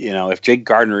if Jake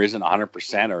Gardner isn't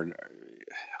 100%, or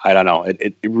I don't know,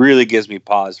 it really gives me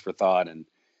pause for thought. And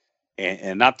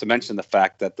not to mention the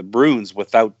fact that the Bruins,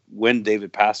 when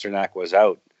David Pastrnak was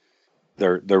out,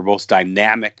 their most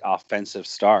dynamic offensive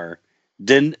star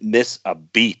didn't miss a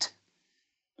beat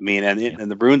I mean,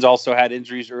 and the Bruins also had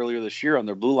injuries earlier this year on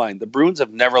their blue line. The Bruins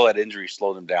have never let injuries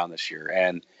slow them down this year,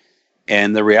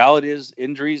 and the reality is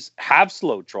injuries have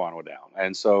slowed Toronto down.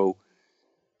 And so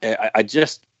I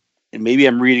just, and maybe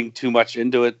I'm reading too much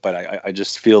into it, but I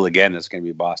just feel again it's going to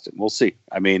be Boston. We'll see.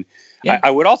 I mean, I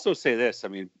would also say this. I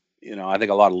mean, I think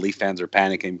a lot of Leaf fans are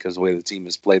panicking because of the way the team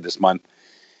has played this month.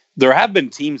 There have been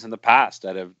teams in the past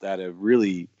that have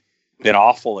really been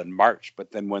awful in March,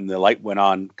 but then when the light went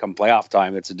on come playoff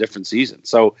time, it's a different season.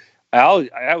 So I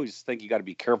always think you got to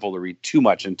be careful to read too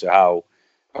much into how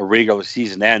a regular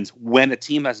season ends when a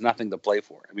team has nothing to play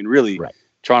for. I mean, really, right.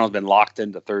 Toronto's been locked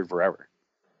into third forever.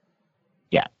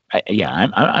 Yeah.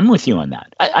 I'm with you on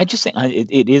that. I just think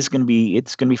it's going to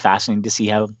be fascinating to see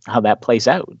how that plays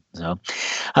out. So,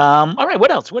 all right,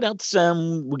 what else? We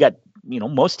got,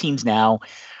 most teams now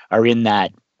are in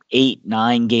that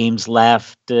 8-9 games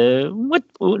left.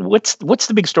 What's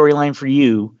the big storyline for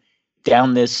you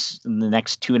down this in the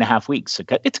next 2.5 weeks?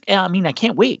 I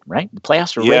can't wait. Right, the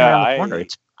playoffs are right around the corner.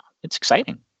 It's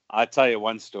exciting. I'll tell you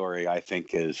one story. I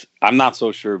think is I'm not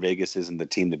so sure Vegas isn't the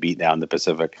team to beat now in the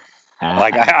Pacific.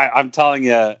 Like I'm telling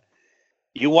you,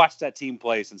 you watch that team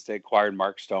play since they acquired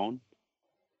Mark Stone,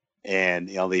 and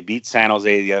they beat San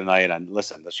Jose the other night. And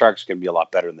listen, the Sharks can be a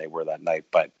lot better than they were that night.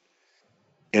 But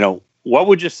what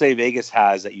would you say Vegas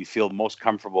has that you feel most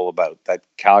comfortable about that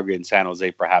Calgary and San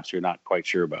Jose perhaps you're not quite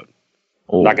sure about?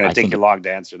 Not going to take you long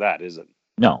to answer that, is it?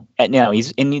 No, he's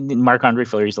in Marc-Andre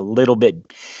Fleury. He's a little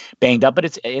bit banged up, but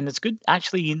it's good.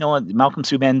 Actually, Malcolm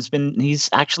Subban's he's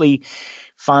actually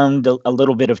found a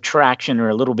little bit of traction or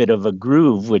a little bit of a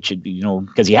groove, which,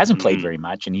 because he hasn't played very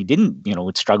much and he didn't,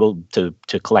 struggled to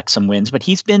collect some wins, but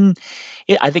he's been,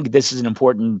 I think this is an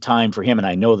important time for him. And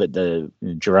I know that the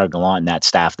Gerard Gallant and that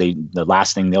staff, the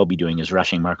last thing they'll be doing is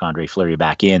rushing Marc-Andre Fleury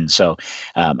back in. So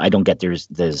I don't get there's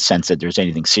the sense that there's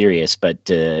anything serious, but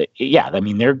I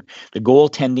mean, the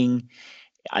goaltending,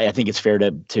 I think it's fair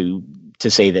to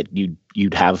say that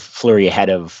you'd have Fleury ahead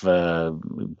of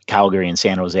Calgary and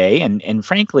San Jose, and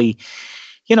frankly,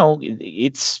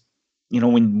 it's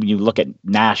when you look at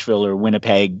Nashville or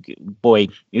Winnipeg, boy,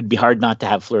 it'd be hard not to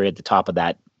have Fleury at the top of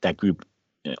that group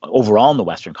overall in the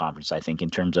Western Conference. I think in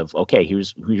terms of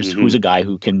who's a guy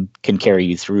who can carry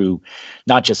you through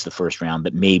not just the first round,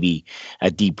 but maybe a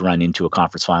deep run into a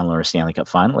conference final or a Stanley Cup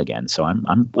final again. So I'm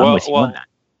with you on that.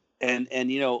 And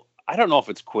I don't know if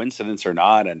it's coincidence or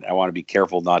not, and I want to be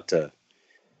careful not to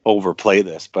overplay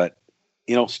this, but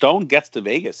Stone gets to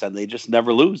Vegas and they just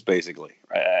never lose, basically.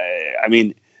 I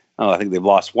think they've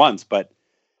lost once, but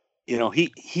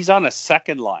he's on a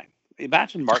second line.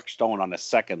 Imagine Mark Stone on a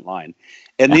second line.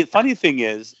 And the funny thing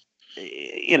is,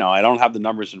 I don't have the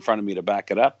numbers in front of me to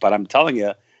back it up, but I'm telling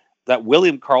you that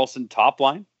William Karlsson top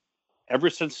line, ever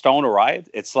since Stone arrived,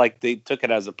 it's like they took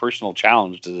it as a personal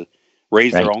challenge to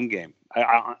raise their own game.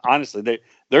 Honestly,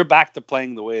 they're back to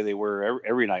playing the way they were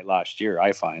every night last year,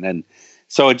 I find. And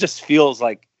so it just feels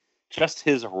like just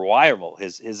his arrival,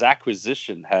 his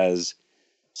acquisition has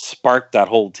sparked that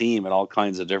whole team in all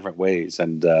kinds of different ways.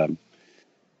 And,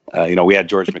 we had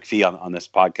George McPhee on this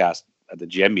podcast at the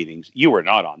GM meetings. You were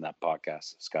not on that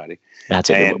podcast, Scotty. That's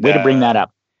a good way to bring that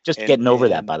up. Just getting over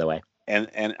that, by the way.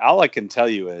 And all I can tell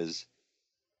you is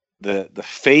the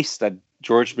face that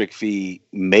George McPhee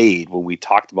made when we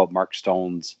talked about Mark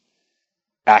Stone's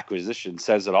acquisition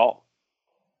says it all.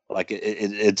 Like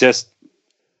it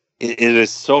is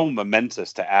so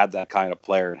momentous to add that kind of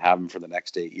player and have him for the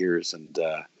next 8 years. And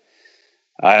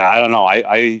I don't know.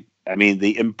 I mean,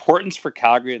 the importance for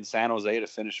Calgary and San Jose to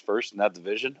finish first in that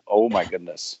division. Oh my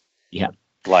goodness. Yeah.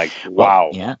 Like, wow.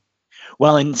 Well, yeah.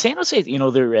 Well, in San Jose,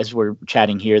 they're, as we're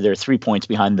chatting here, they're 3 points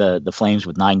behind the Flames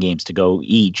with 9 games to go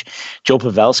each. Joe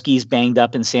Pavelski's banged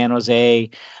up in San Jose.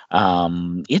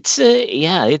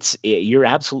 You're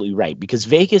absolutely right, because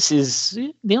Vegas is,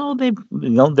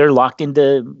 they're locked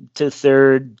into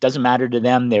third. Doesn't matter to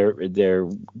them.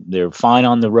 They're fine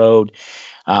on the road.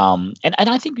 And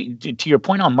I think to your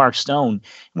point on Mark Stone,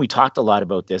 and we talked a lot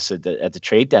about this at the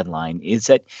trade deadline, is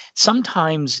that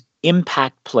sometimes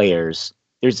impact players.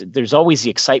 There's always the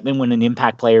excitement when an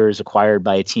impact player is acquired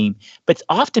by a team, but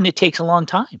often it takes a long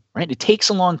time, right? It takes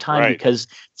a long time because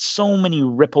so many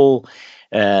ripple,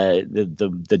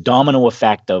 the domino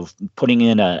effect of putting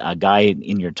in a guy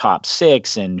in your top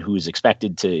 6 and who's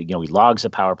expected to, he logs the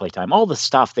power play time, all the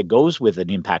stuff that goes with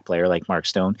an impact player like Mark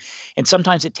Stone. And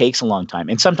sometimes it takes a long time,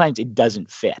 and sometimes it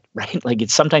doesn't fit, right? Like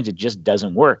sometimes it just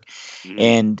doesn't work. Mm-hmm.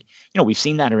 And, we've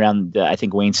seen that around, I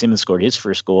think Wayne Simmons scored his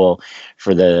first goal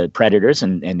for the Predators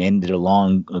and ended a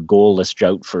long goalless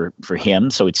drought for him.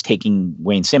 So it's taking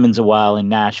Wayne Simmons a while in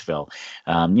Nashville.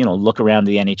 Look around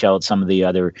the NHL at some of the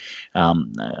other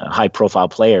high-profile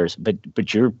players.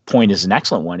 But your point is an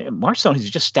excellent one. Marchessault has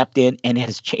just stepped in and you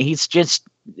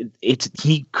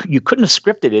couldn't have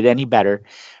scripted it any better.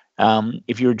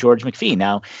 If you're George McPhee.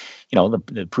 Now,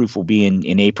 the proof will be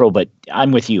in April, but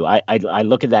I'm with you. I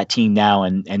look at that team now,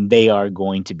 and they are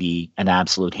going to be an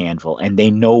absolute handful, and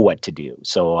they know what to do.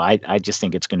 So I just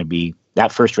think it's going to be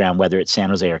that first round, whether it's San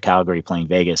Jose or Calgary playing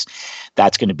Vegas,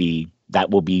 that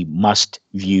will be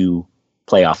must-view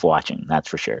playoff watching. That's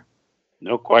for sure.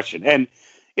 No question. And,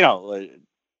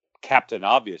 Captain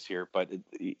Obvious here, but,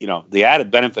 the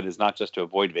added benefit is not just to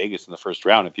avoid Vegas in the first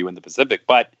round if you win the Pacific,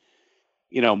 but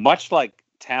much like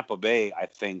Tampa Bay, I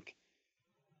think,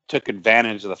 took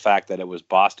advantage of the fact that it was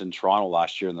Boston-Toronto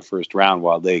last year in the first round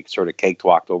while they sort of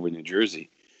cakewalked over New Jersey.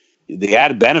 The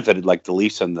added benefit, like the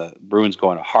Leafs and the Bruins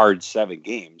going a hard 7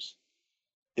 games,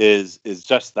 is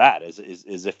just that.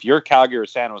 Is if you're Calgary or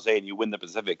San Jose and you win the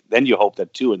Pacific, then you hope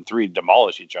that 2 and 3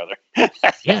 demolish each other.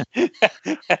 Yeah.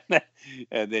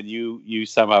 and then you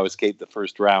somehow escape the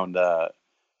first round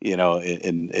in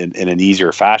an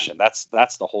easier fashion. That's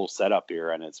the whole setup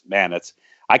here. And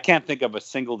I can't think of a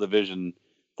single division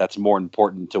that's more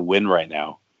important to win right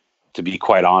now, to be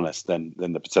quite honest, than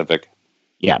the Pacific.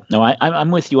 Yeah, no, I'm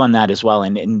with you on that as well.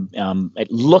 And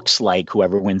it looks like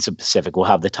whoever wins the Pacific will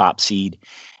have the top seed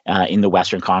in the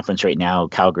Western Conference right now.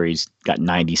 Calgary's got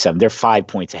 97. They're 5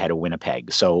 points ahead of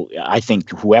Winnipeg. So I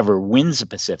think whoever wins the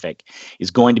Pacific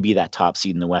is going to be that top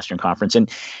seed in the Western Conference.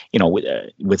 And,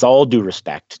 with all due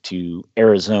respect to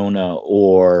Arizona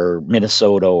or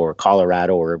Minnesota or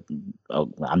Colorado or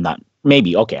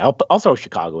I'll throw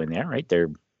Chicago in there, right?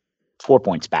 They're 4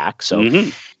 points back. So,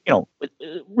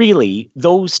 really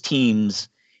those teams,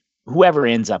 whoever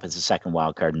ends up as a second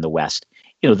wild card in the West,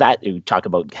 that you talk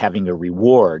about having a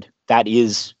reward that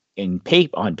is on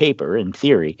paper, in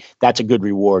theory, that's a good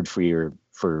reward for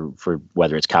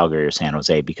whether it's Calgary or San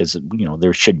Jose, because,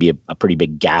 there should be a pretty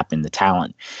big gap in the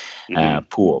talent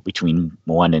pool between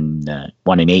 1 and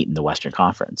 8 in the Western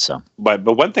Conference. So, but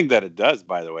one thing that it does,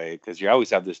 by the way, because you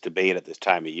always have this debate at this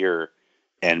time of year,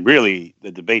 and really,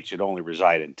 the debate should only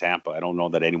reside in Tampa. I don't know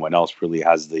that anyone else really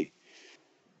has the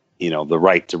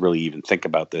right to really even think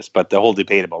about this. But the whole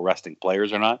debate about resting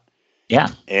players or not, yeah,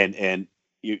 and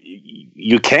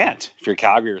you can't if you're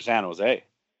Calgary or San Jose.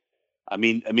 I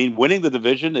mean, winning the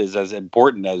division is as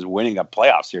important as winning a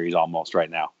playoff series almost right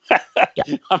now.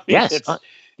 Yeah. Yes.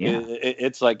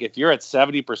 It's like if you're at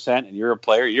 70% and you're a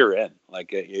player, you're in.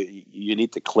 Like you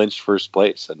need to clinch first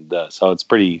place, and so it's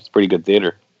pretty good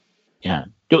theater. Yeah,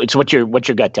 it's what your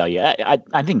gut tell you.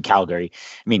 I think Calgary.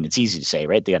 I mean, it's easy to say,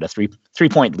 right? They got a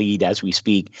 3-point lead as we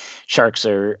speak. Sharks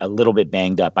are a little bit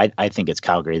banged up. I think it's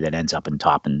Calgary that ends up in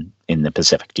top in the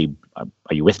Pacific.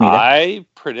 Are you with me there? I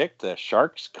predict the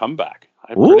Sharks comeback.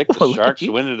 I predict the Sharks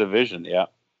win the division. Yeah,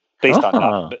 based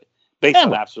on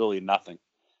absolutely nothing.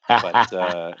 But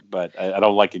I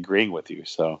don't like agreeing with you.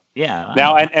 So yeah.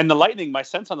 Now and the Lightning. My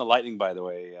sense on the Lightning, by the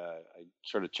way, I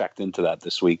sort of checked into that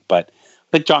this week, but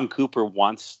I think John Cooper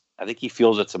I think he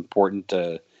feels it's important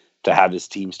to have his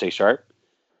team stay sharp.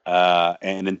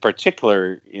 And in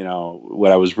particular,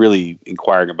 what I was really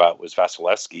inquiring about was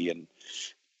Vasilevsky. And,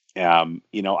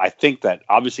 I think that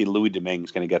obviously Louis Domingue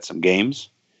is going to get some games.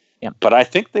 Yeah. But I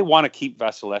think they want to keep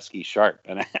Vasilevsky sharp.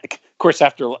 And, of course,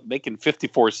 after making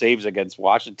 54 saves against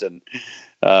Washington,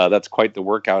 that's quite the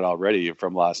workout already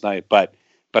from last night. But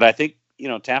I think,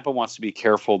 Tampa wants to be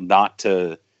careful not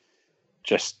to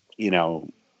just,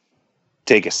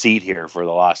 take a seat here for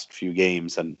the last few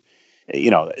games. And,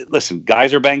 listen,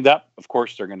 guys are banged up. Of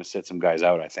course, they're going to sit some guys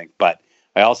out, I think. But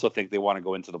I also think they want to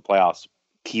go into the playoffs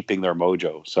keeping their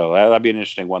mojo. So that'd be an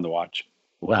interesting one to watch.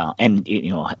 Well, and,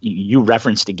 you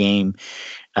referenced a game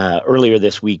earlier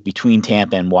this week between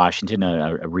Tampa and Washington,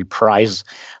 a reprise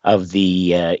of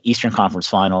the Eastern Conference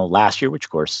Final last year, which,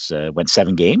 of course, went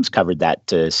 7 games, covered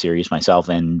that series myself.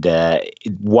 And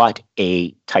what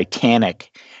a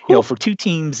titanic, for two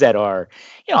teams that are,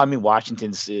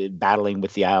 Washington's battling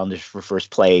with the Islanders for first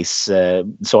place.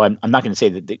 So I'm not going to say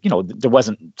that, there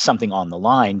wasn't something on the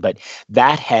line, but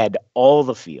that had all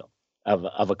the feel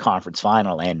of a conference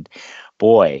final. And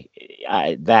boy,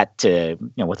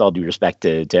 with all due respect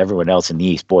to everyone else in the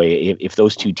East, boy, if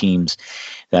those two teams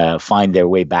find their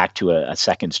way back to a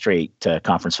second straight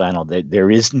conference final,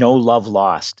 there is no love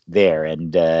lost there.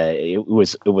 And it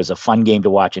was a fun game to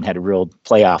watch and had a real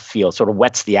playoff feel. Sort of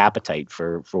whets the appetite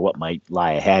for what might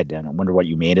lie ahead. And I wonder what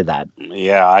you made of that.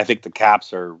 Yeah, I think the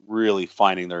Caps are really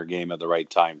finding their game at the right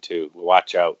time too.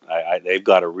 Watch out. They've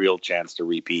got a real chance to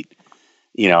repeat,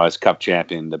 as Cup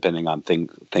champion, depending on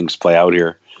things play out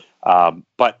here.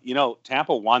 But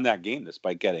Tampa won that game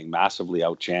despite getting massively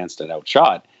outchanced and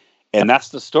outshot. And that's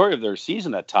the story of their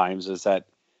season at times, is that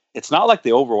it's not like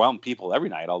they overwhelm people every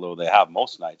night, although they have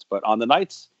most nights. But on the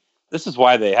nights, this is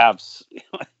why they have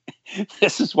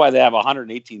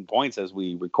 118 points as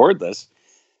we record this.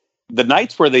 The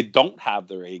nights where they don't have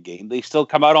their A game, they still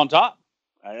come out on top.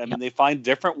 I mean, they find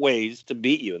different ways to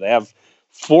beat you. They have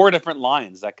 4 different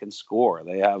lines that can score.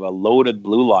 They have a loaded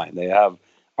blue line. They have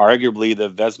arguably the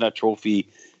Vezina Trophy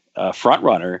front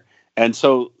runner. And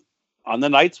so on the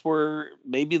nights where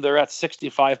maybe they're at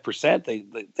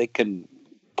 65%, they can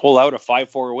pull out a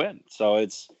 5-4 win. So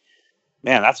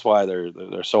that's why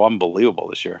they're so unbelievable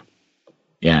this year.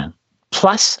 Yeah.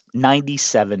 Plus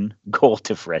 97 goal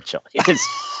differential.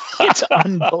 It's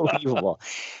unbelievable.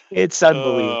 It's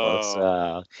unbelievable.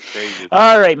 So, crazy.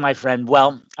 All right, my friend.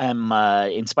 Well, I'm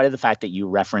in spite of the fact that you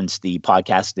referenced the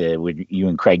podcast with you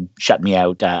and Craig shut me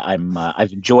out.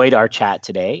 I've enjoyed our chat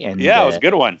today, and it was a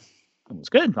good one. It was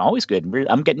good, always good.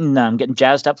 I'm getting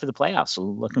jazzed up for the playoffs. So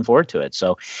looking forward to it.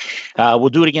 So we'll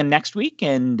do it again next week,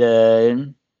 and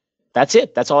that's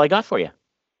it. That's all I got for you.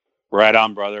 Right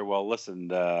on, brother. Well,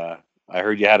 listen. I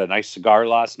heard you had a nice cigar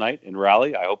last night in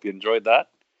Raleigh. I hope you enjoyed that.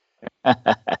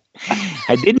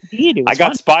 I did indeed. I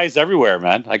got spies everywhere,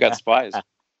 man. I got spies.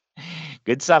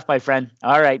 Good stuff, my friend.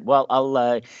 All right. Well,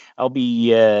 I'll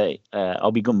be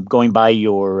going by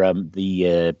your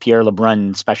the Pierre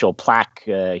LeBrun special plaque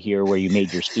here where you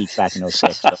made your speech back in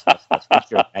 06. So make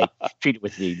sure I treat it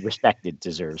with the respect it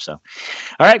deserves. So,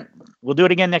 all right, we'll do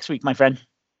it again next week, my friend.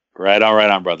 Right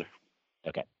on, brother.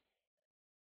 Okay.